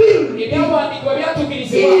fulfilled in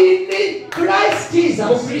Christ Jesus.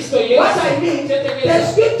 What I mean, the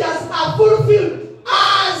scriptures are fulfilled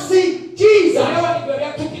as Jesus.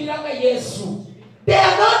 They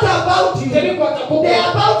are not about you. They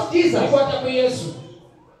are about Jesus.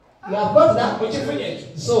 You have got that?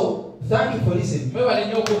 So, thank you for listening. Now,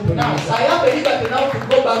 I have a liberty now to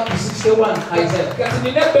go back to 61 Isaiah.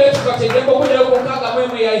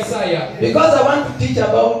 Because I want to teach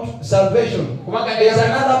about salvation. There's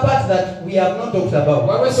another part that we have not talked about. In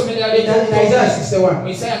Isaiah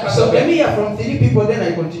 61. So let me hear from 3 people, then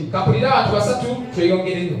I continue.